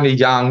 I'm only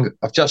young.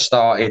 I've just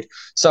started.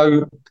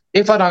 So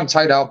if I don't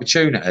take that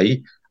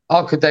opportunity,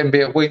 I could then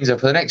be at Windsor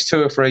for the next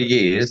 2 or 3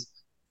 years.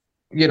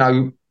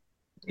 Your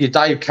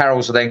Dave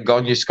Carrolls are then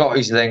gone, your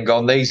Scotties are then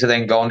gone, these are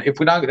then gone. If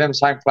we don't get them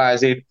same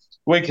players in,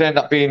 we can end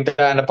up being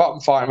down the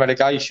bottom fighting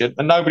relegation,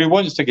 and nobody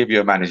wants to give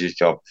you a manager's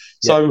job.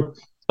 Yeah. So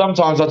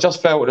sometimes I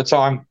just felt at the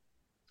time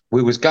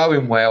we was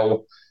going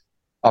well.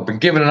 I've been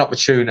given an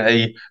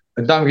opportunity,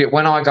 and don't forget,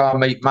 when I go and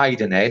meet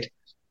Maidenhead,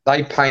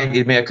 they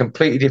painted me a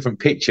completely different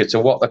picture to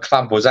what the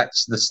club was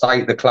actually, the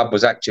state the club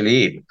was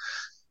actually in.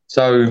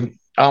 So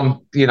I'm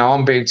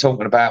being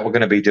talking about we're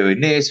going to be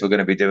doing this, we're going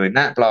to be doing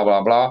that, blah,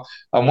 blah, blah.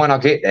 And when I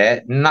get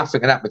there,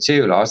 nothing of that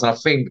materialised. And I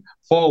think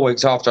 4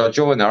 weeks after I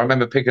joined there, I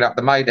remember picking up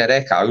the Maidenhead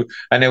Echo,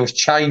 and there was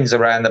chains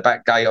around the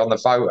back gate on the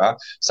photo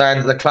saying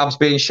that the club's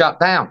being shut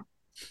down.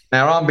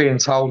 Now I'm being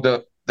told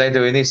that they're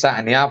doing this, that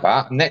and the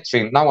other. Next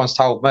thing, no one's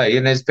told me,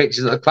 and there's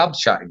pictures of the club's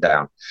shutting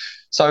down.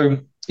 So,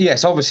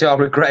 yes, obviously I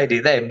regretted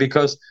it then,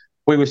 because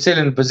we were still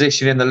in the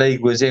position in the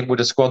league was in with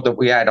the squad that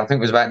we had. I think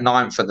it was about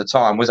 9th at the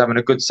time, was having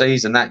a good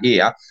season that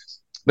year,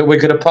 that we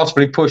could have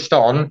possibly pushed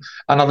on,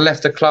 and I've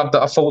left a club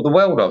that I thought the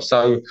world of.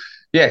 So,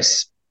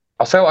 yes,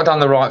 I felt I'd done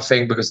the right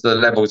thing because of the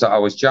levels that I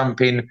was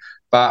jumping,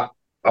 but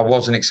I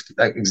wasn't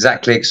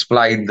exactly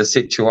explained the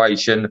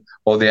situation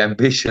or the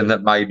ambition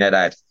that Maidenhead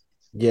had.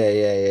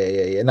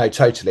 Yeah. No,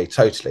 totally.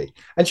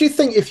 And do you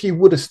think if you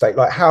would have stayed,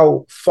 like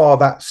how far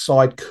that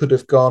side could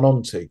have gone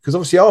on to? Because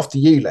obviously after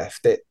you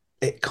left,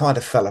 it kind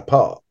of fell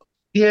apart.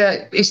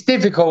 Yeah, it's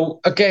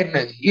difficult. Again,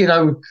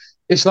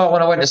 it's like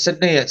when I went to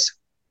St Neots.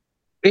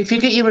 If you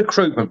get your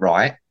recruitment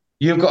right,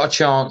 you've got a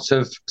chance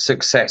of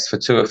success for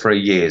 2 or 3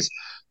 years.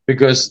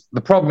 Because the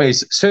problem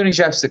is, as soon as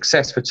you have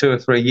success for 2 or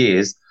 3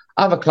 years,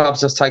 other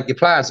clubs just take your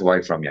players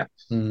away from you.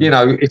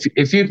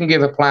 If you can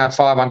give a player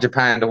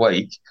 £500 a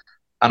week,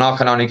 and I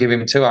can only give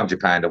him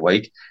 £200 a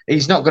week,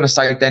 he's not going to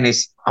say,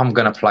 Dennis, I'm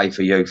going to play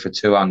for you for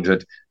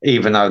 200,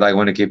 even though they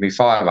want to give me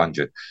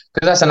 500,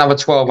 because that's another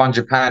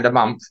 £1,200 a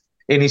month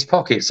in his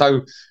pocket.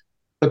 So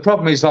the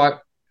problem is, like,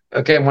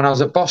 again, when I was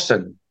at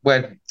Boston,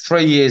 where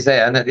 3 years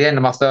there, and at the end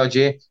of my 3rd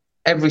year,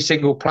 every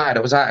single player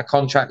that was out of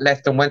contract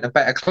left and went to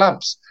better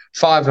clubs.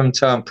 5 of them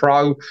turned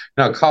pro.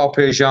 Carl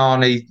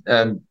Pirjani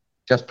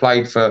just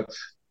played for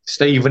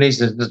Stevenage,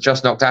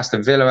 just knocked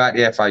Aston Villa out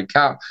the FA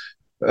Cup.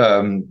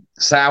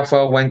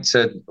 Southwell went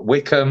to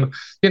Wickham.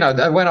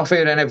 They went off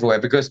here and everywhere,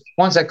 because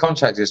once their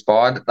contract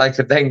expired, they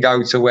could then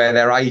go to where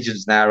their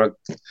agents now are.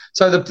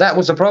 So that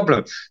was the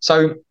problem.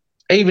 So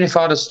even if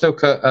I'd have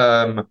stuck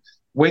at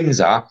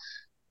Windsor,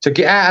 to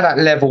get out of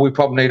that level, we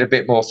probably need a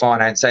bit more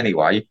finance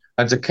anyway.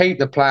 And to keep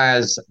the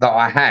players that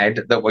I had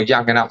that were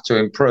young enough to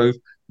improve,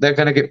 they're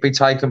going to be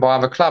taken by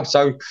other clubs.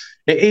 So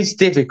it is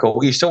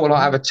difficult. You sort of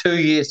like have a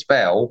 2-year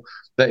spell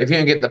that if you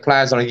can get the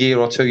players on a 1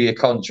 or 2 year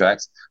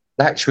contract,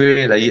 that's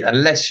really,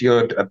 unless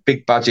you're a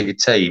big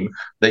budgeted team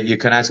that you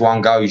can, as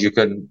one goes, you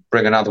can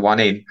bring another one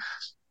in.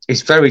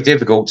 It's very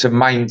difficult to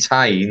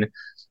maintain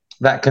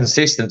that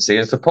consistency.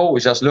 And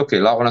supporters just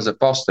looking like when I was at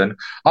Boston,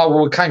 oh,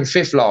 well, we came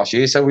fifth last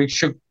year, so we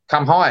should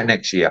come higher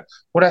next year.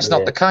 Well, that's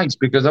not the case,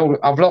 because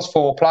I've lost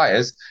 4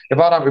 players. If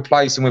I don't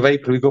replace them with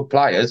equally good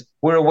players,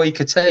 we're a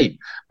weaker team.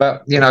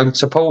 But,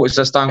 supporters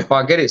just don't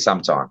quite get it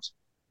sometimes.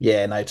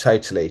 Yeah, no,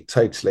 totally.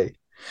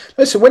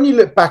 Listen, when you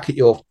look back at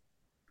your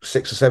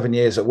 6 or 7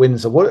 years at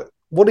Windsor,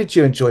 what did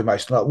you enjoy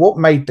most? Like, what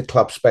made the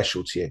club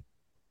special to you?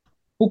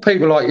 Well,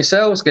 people like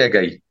yourselves,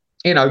 Geggy,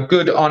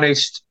 good,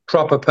 honest,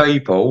 proper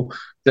people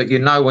that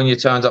when you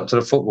turned up to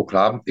the football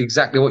club,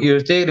 exactly what you were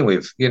dealing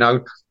with.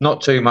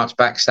 Not too much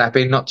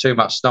backstabbing, not too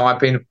much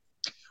sniping.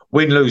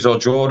 Win, lose or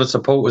draw, the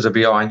supporters are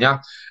behind you.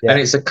 Yeah. And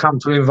it's a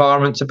comfortable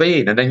environment to be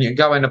in. And then you can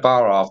go in the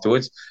bar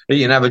afterwards, you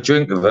can have a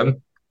drink with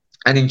them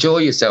and enjoy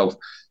yourself.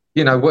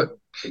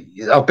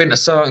 I've been to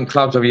certain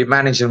clubs where you're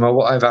managing them or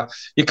whatever.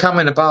 You come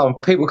in the bar and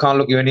people can't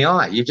look you in the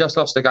eye. You've just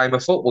lost a game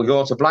of football.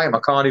 You're to blame. I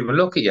can't even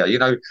look at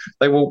you.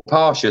 They walk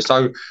past you.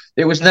 So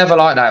it was never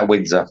like that at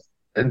Windsor.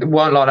 It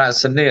weren't like that at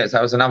St Neots.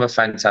 That was another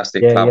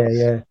fantastic club.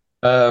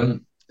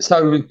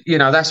 So,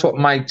 that's what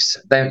makes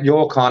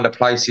your kind of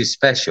places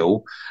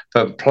special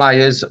for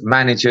players,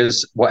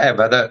 managers,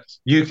 whatever, that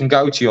you can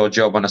go to your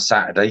job on a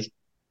Saturday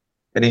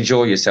and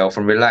enjoy yourself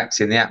and relax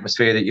in the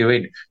atmosphere that you're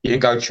in. You can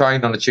go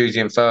train on a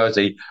Tuesday and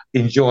Thursday,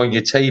 enjoying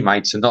your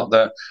teammates, and not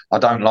that I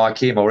don't like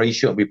him or he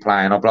shouldn't be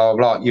playing or blah,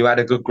 blah, blah. You had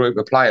a good group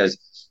of players.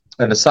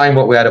 And the same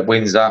what we had at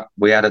Windsor,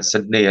 we had at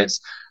St Neots.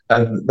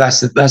 And that's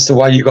the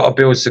way you got to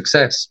build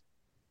success.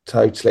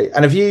 Totally.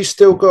 And have you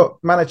still got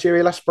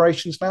managerial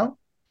aspirations now?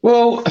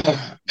 Well,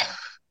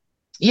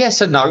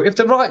 yes and no. If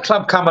the right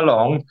club come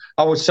along,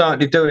 I would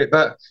certainly do it.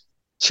 But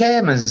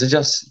chairmen are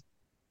just,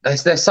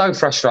 they're so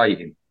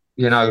frustrating.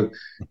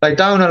 They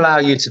don't allow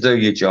you to do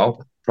your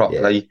job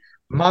properly. Yeah.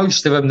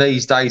 Most of them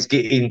these days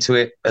get into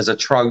it as a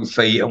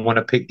trophy and want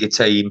to pick your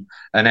team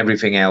and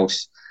everything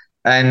else.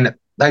 And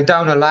they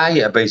don't allow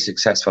you to be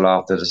successful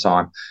after the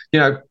time.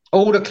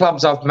 All the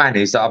clubs I've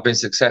managed that I've been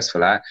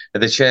successful at,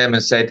 the chairman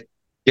said,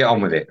 get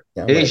on with it.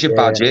 Here's your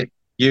budget.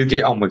 You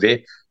get on with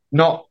it.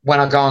 Not when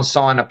I go and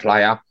sign a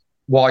player,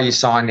 why are you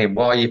signing?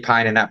 Why are you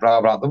paying in that?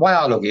 Blah, blah. The way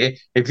I look at it,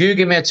 if you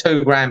give me a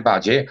 £2,000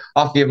 budget,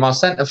 I'll give my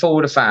centre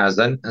forward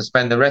 1,000 and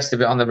spend the rest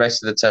of it on the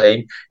rest of the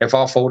team if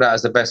I thought that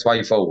is the best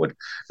way forward.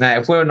 Now,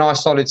 if we're a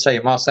nice solid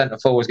team, our centre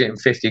forward's getting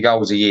 50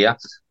 goals a year,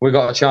 we've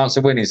got a chance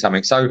of winning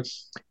something. So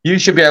you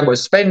should be able to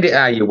spend it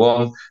how you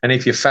want, and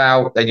if you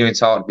foul, then you're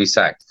entitled to be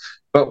sacked.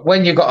 But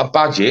when you've got a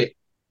budget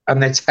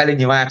and they're telling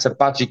you how to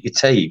budget your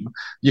team,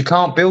 you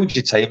can't build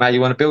your team how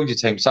you want to build your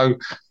team. So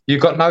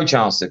you've got no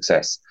chance of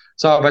success.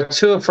 So I've had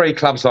 2 or 3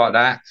 clubs like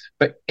that.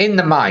 But in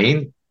the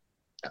main,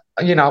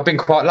 I've been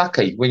quite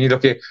lucky when you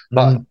look at,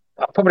 I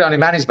probably only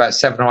managed about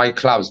 7 or 8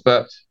 clubs,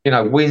 but,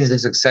 Windsor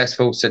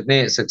successful, St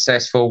Neots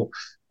successful,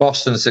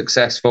 Boston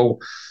successful.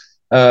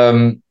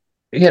 So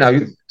in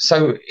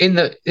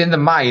the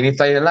main, if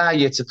they allow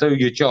you to do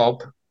your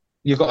job,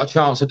 you've got a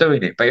chance of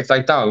doing it. But if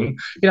they don't,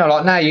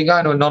 like now you're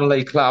going to a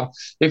non-league club.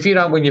 If you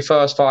don't win your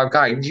first 5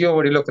 games, you're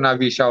already looking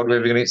over your shoulder whether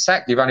you're going to get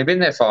sacked. You've only been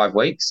there 5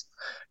 weeks.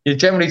 You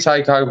generally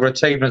take over a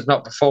team that's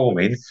not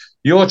performing.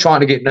 You're trying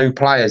to get new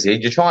players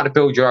in. You're trying to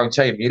build your own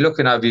team. You're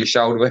looking over your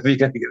shoulder whether you're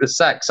going to get the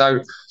sack. So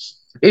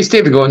it's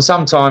difficult. And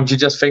sometimes you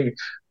just think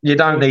you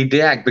don't need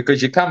the ag,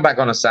 because you come back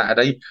on a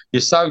Saturday,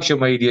 your social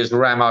media's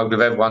rammed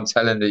with everyone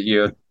telling that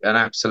you're an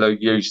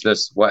absolute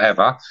useless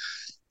whatever.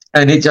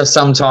 And it just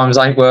sometimes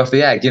ain't worth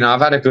the ag.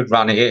 I've had a good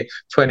run at it,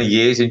 20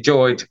 years,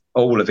 enjoyed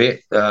all of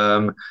it.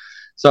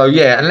 So,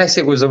 yeah, unless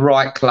it was the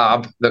right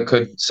club that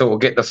could sort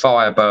of get the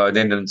fire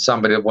burning and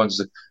somebody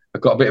that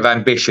got a bit of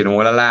ambition and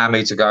will allow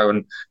me to go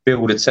and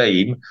build a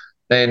team,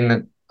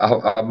 then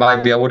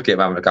maybe I would give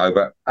them a go.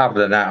 But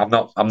other than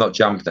that, I'm not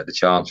jumping at the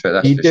chance for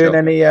it. Are you doing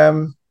any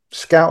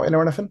scouting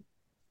or anything?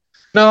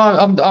 No,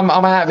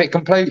 I'm out of it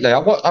completely. I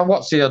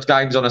watch the odd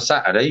games on a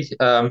Saturday,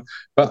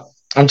 but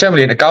I'm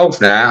generally into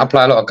golf now. I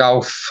play a lot of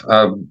golf.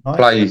 Nice.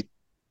 Play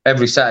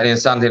every Saturday and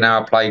Sunday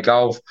now. I play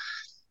golf.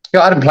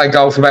 I hadn't played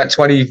golf for about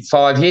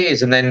 25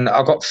 years, and then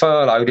I got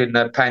furloughed in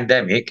the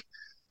pandemic,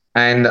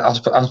 and I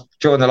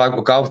joined the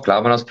local golf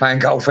club, and I was playing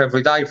golf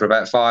every day for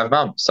about 5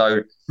 months.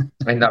 So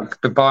I ended up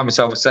buying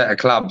myself a set of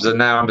clubs, and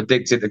now I'm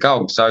addicted to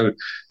golf. So,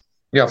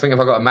 I think if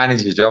I got a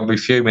manager's job, I'd be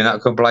fuming that I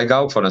couldn't play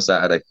golf on a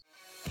Saturday.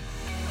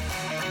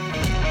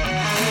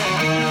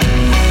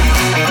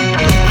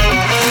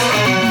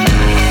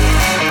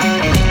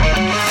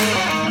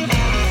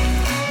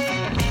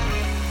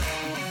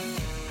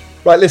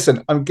 Right,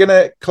 listen, I'm going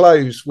to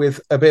close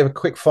with a bit of a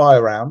quick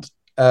fire round.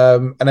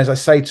 And as I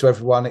say to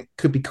everyone, it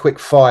could be quick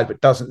fired, but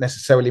doesn't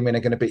necessarily mean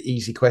they're going to be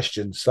easy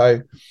questions.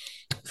 So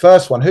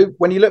first one,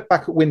 when you look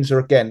back at Windsor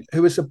again,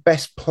 who was the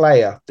best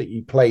player that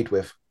you played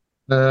with?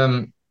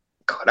 God,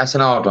 that's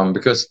an hard one,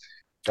 because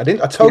I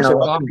told you it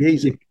might be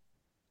easy.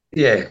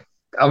 Yeah.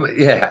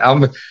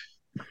 Because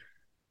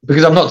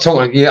I'm not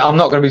going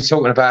to be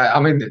talking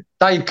about,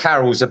 Dave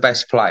Carroll's the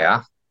best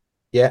player.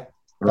 Yeah.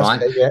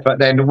 Right. Yeah. But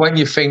then when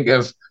you think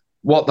of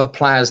what the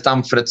player's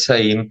done for the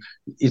team,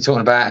 you're talking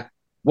about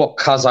what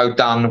Cuzzo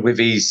done with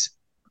his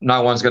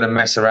no one's going to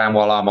mess around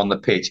while I'm on the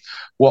pitch.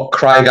 What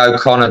Craig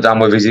O'Connor done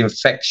with his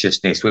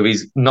infectiousness, with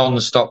his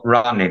non-stop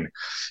running,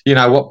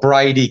 what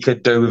Brady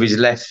could do with his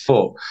left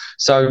foot.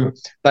 So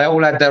they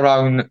all had their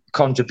own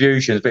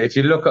contributions. But if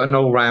you look at an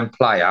all-round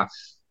player,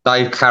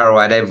 Dave Carroll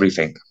had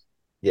everything.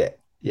 Yeah,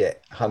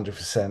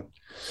 100%.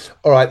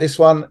 All right, this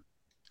one,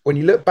 when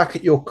you look back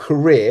at your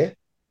career,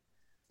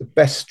 the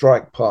best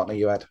strike partner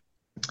you had?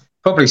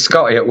 Probably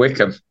Scotty at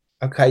Wycombe.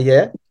 Okay,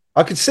 yeah.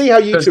 I could see how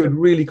you two would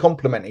really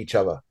complement each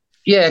other.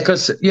 Yeah,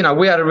 because,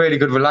 we had a really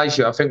good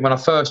relationship. I think when I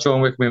first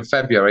joined Wycombe in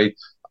February,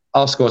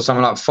 I scored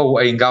something like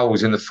 14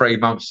 goals in the 3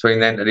 months between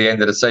then to the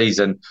end of the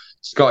season.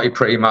 Scotty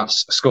pretty much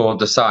scored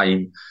the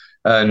same.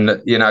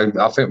 And,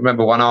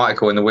 remember one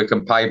article in the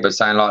Wycombe paper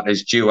saying, like,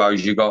 there's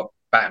duos, you got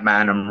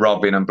Batman and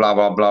Robin and blah,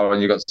 blah, blah,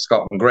 and you got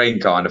Scott and Green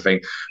kind of thing.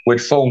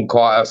 We'd formed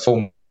quite a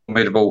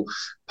formidable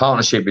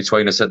partnership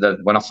between us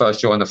when I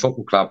first joined the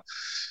football club.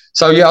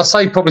 So, yeah, I'll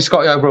say probably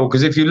Scotty overall,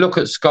 because if you look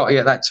at Scotty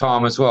at that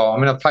time as well, I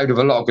mean, I played with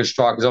a lot of good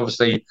strikers.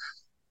 Obviously,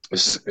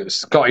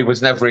 Scotty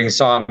was never in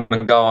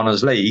Simon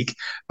Garner's league,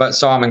 but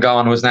Simon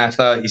Garner was now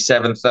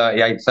 37,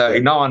 38,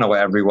 39 or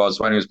whatever he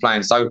was when he was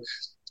playing. So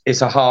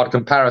it's a hard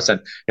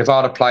comparison. If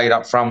I'd have played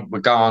up front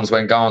with Garnes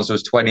when Garnes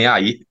was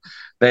 28,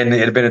 then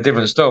it'd have been a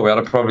different story. I'd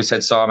have probably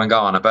said Simon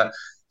Garner. But,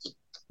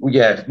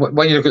 yeah,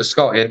 when you look at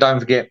Scotty, and don't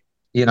forget,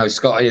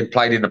 Scotty had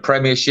played in the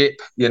Premiership.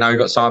 He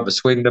got signed for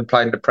Swindon,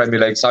 played in the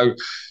Premier League. So,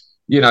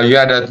 you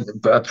had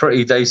a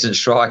pretty decent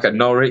strike at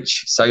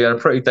Norwich. So you had a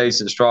pretty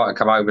decent striker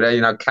come over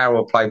there.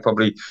 Carroll played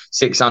probably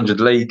 600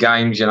 league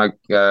games,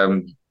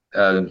 Cousins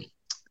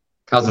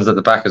at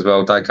the back as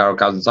well, Dave Carroll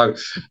Cousins. So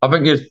I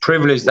think he was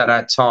privileged at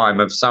that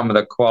time of some of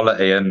the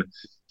quality and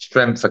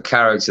strength of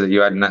character that you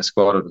had in that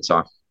squad at the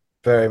time.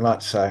 Very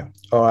much so.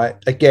 All right.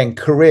 Again,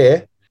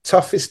 career,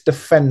 toughest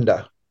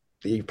defender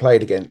that you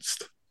played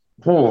against?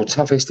 Oh,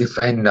 toughest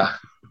defender.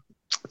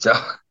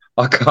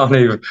 I can't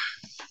even...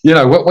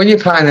 when you're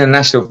playing in a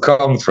national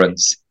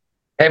conference,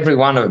 every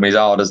one of them is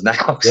hard as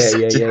nails.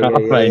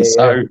 Yeah.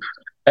 So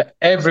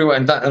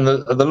everyone, and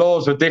the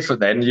laws were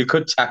different then. You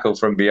could tackle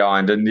from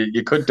behind, and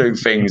you could do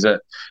things that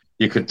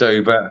you could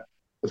do, but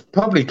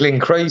probably Glyn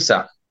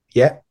Creaser.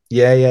 Yeah.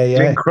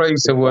 Glyn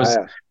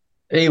Creaser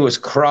he was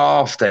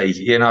crafty.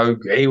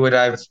 He would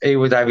have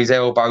his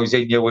elbows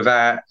in you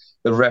without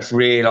the ref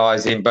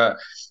realising, but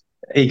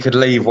he could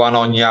leave one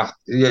on you.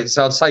 Yeah,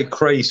 so I'd say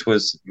Crease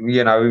was,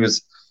 he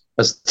was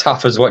as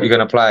tough as what you're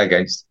going to play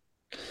against.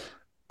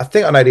 I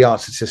think I know the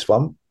answer to this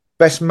one.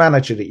 Best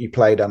manager that you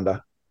played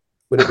under?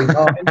 Would it be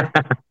Martin?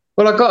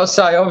 Well, I've got to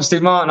say, obviously,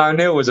 Martin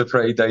O'Neill was a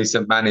pretty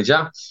decent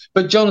manager,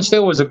 but John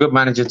Still was a good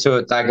manager too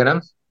at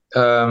Dagenham.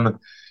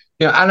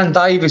 Alan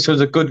Davis was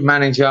a good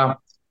manager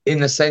in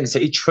the sense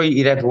that he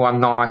treated everyone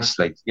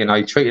nicely.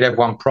 He treated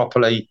everyone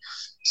properly.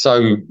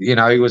 So,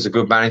 he was a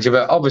good manager,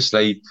 but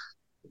obviously,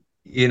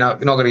 you're not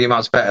going to get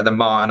much better than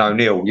Martin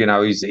O'Neill.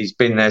 He's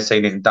been there,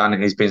 seen it and done it,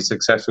 and he's been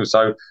successful.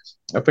 So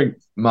I think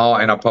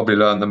Martin I probably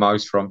learned the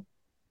most from.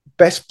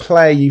 Best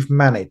player you've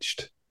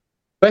managed?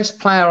 Best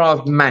player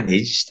I've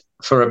managed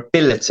for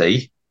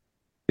ability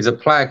is a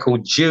player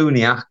called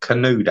Junior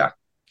Canuda.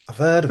 I've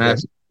heard of him.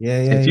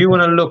 If you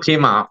want to look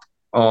him up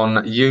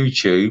on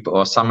YouTube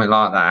or something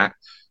like that,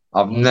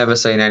 I've never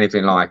seen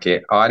anything like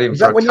it. I had him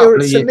for a couple of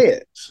years. Is that when you were at St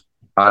Neots?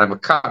 I had him a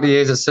couple of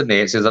years at St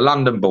Neots. He was a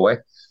London boy.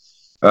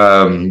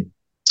 Majorly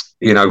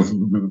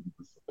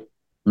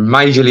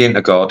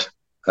into God.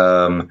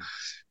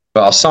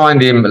 But I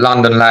signed him,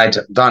 London lad.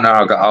 Don't know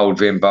how I got hold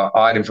of him, but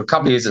I had him for a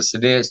couple of years at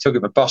St Neots, took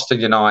him to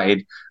Boston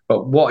United.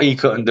 But what he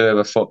couldn't do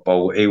with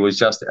football, he was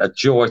just a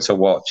joy to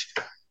watch.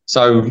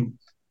 So,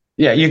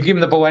 yeah, you give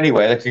him the ball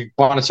anywhere. There could be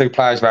one or two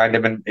players around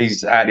him, and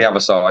he's at the other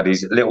side.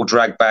 He's a little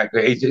drag back.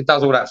 He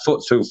does all that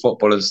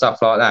football and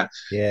stuff like that.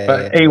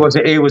 He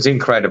was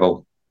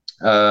incredible.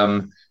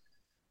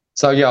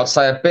 So, yeah, I'd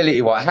say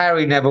ability-wise,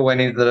 Harry never went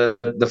into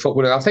the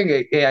football. I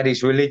think he had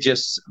his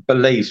religious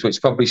beliefs,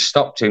 which probably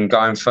stopped him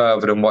going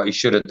further than what he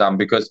should have done,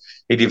 because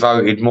he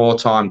devoted more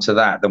time to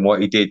that than what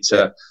he did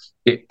to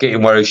get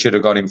him where he should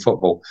have gone in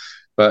football.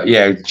 But,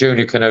 yeah,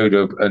 Junior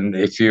Canuda, and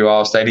if you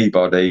asked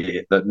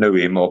anybody that knew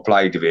him or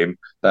played with him,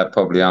 they'd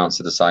probably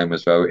answer the same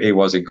as well. He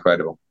was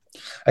incredible.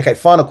 Okay,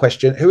 final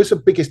question. Who was the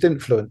biggest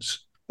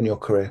influence in your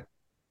career?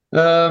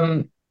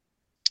 Who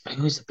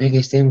was the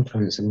biggest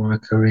influence in my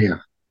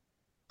career?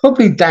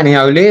 Probably Danny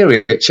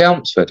O'Leary at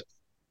Chelmsford.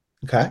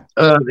 Okay.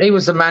 He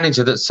was the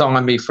manager that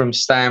signed me from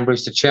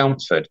Stanbridge to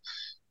Chelmsford.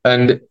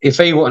 And if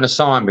he wouldn't have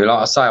signed me, like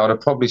I say, I'd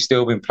have probably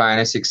still been playing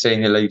Essex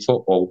Senior League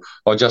football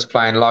or just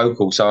playing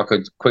local, so I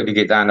could quickly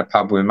get down the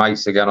pub with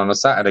mates again on a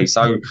Saturday.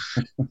 So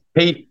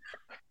he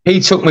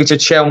took me to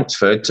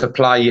Chelmsford to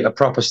play a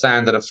proper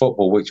standard of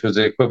football, which was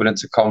the equivalent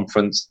to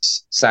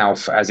Conference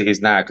South as it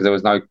is now, because there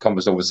was no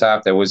Conference North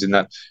South. There was in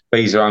the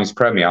Beezer Owns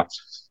Premier.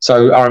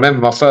 So I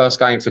remember my first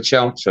game for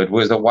Chelmsford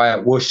was away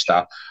at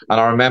Worcester, and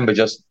I remember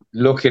just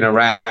looking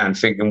around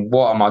thinking,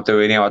 what am I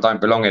doing here? I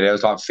don't belong here. There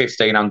was like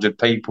 1,500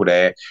 people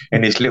there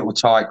in this little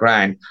tight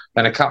ground.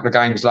 Then a couple of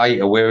games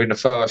later, we were in the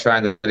first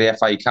round of the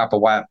FA Cup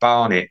away at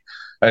Barnet,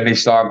 and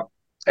it's like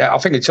I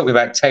think it took me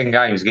about 10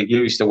 games to get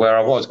used to where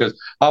I was, because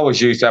I was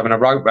used to having a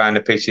rope round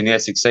the pitch in the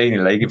Essex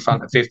Senior League in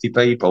front of 50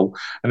 people.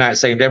 And that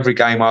seemed every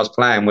game I was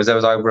playing there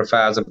was over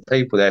 1,000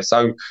 people there.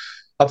 So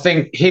I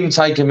think him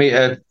taking me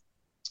to,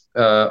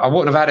 I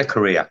wouldn't have had a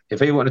career. If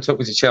he wouldn't have took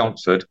me to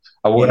Chelmsford,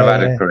 I wouldn't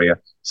have had a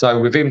career. So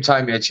with him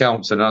taking me to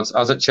Chelmsford, I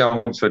was at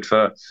Chelmsford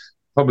for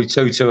probably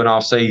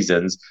 2.5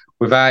 seasons.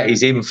 Without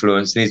his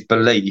influence and his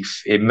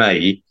belief in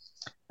me,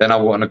 then I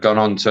wouldn't have gone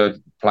on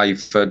to play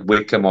for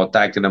Wickham or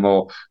Dagenham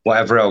or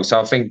whatever else.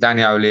 So I think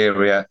Danny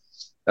O'Leary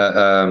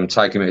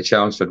taking me to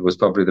Chelmsford was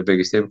probably the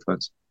biggest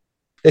influence.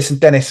 Listen,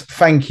 Dennis,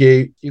 thank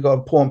you. You've got an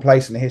important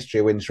place in the history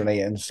of Windsor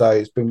Eton, so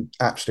it's been an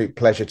absolute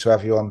pleasure to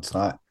have you on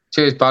tonight.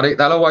 Cheers, buddy.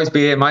 They'll always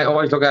be here, mate.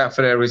 Always look out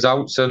for their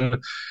results.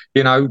 And,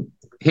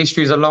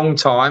 history's a long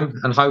time,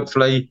 and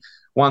hopefully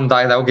one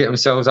day they'll get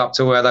themselves up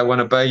to where they want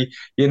to be.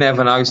 You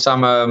never know.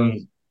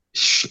 Some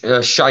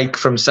sheikh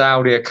from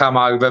Saudi will come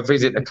over,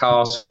 visit the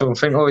castle and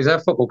think, is there a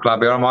football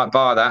club here? I might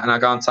buy that and I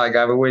go and take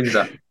over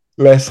Windsor.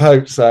 Let's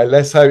hope so.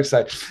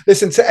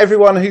 Listen, to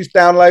everyone who's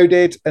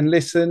downloaded and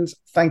listened,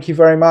 thank you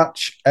very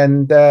much.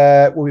 And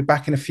we'll be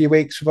back in a few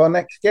weeks with our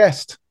next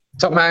guest.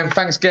 Top man.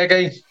 Thanks,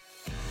 Geggy.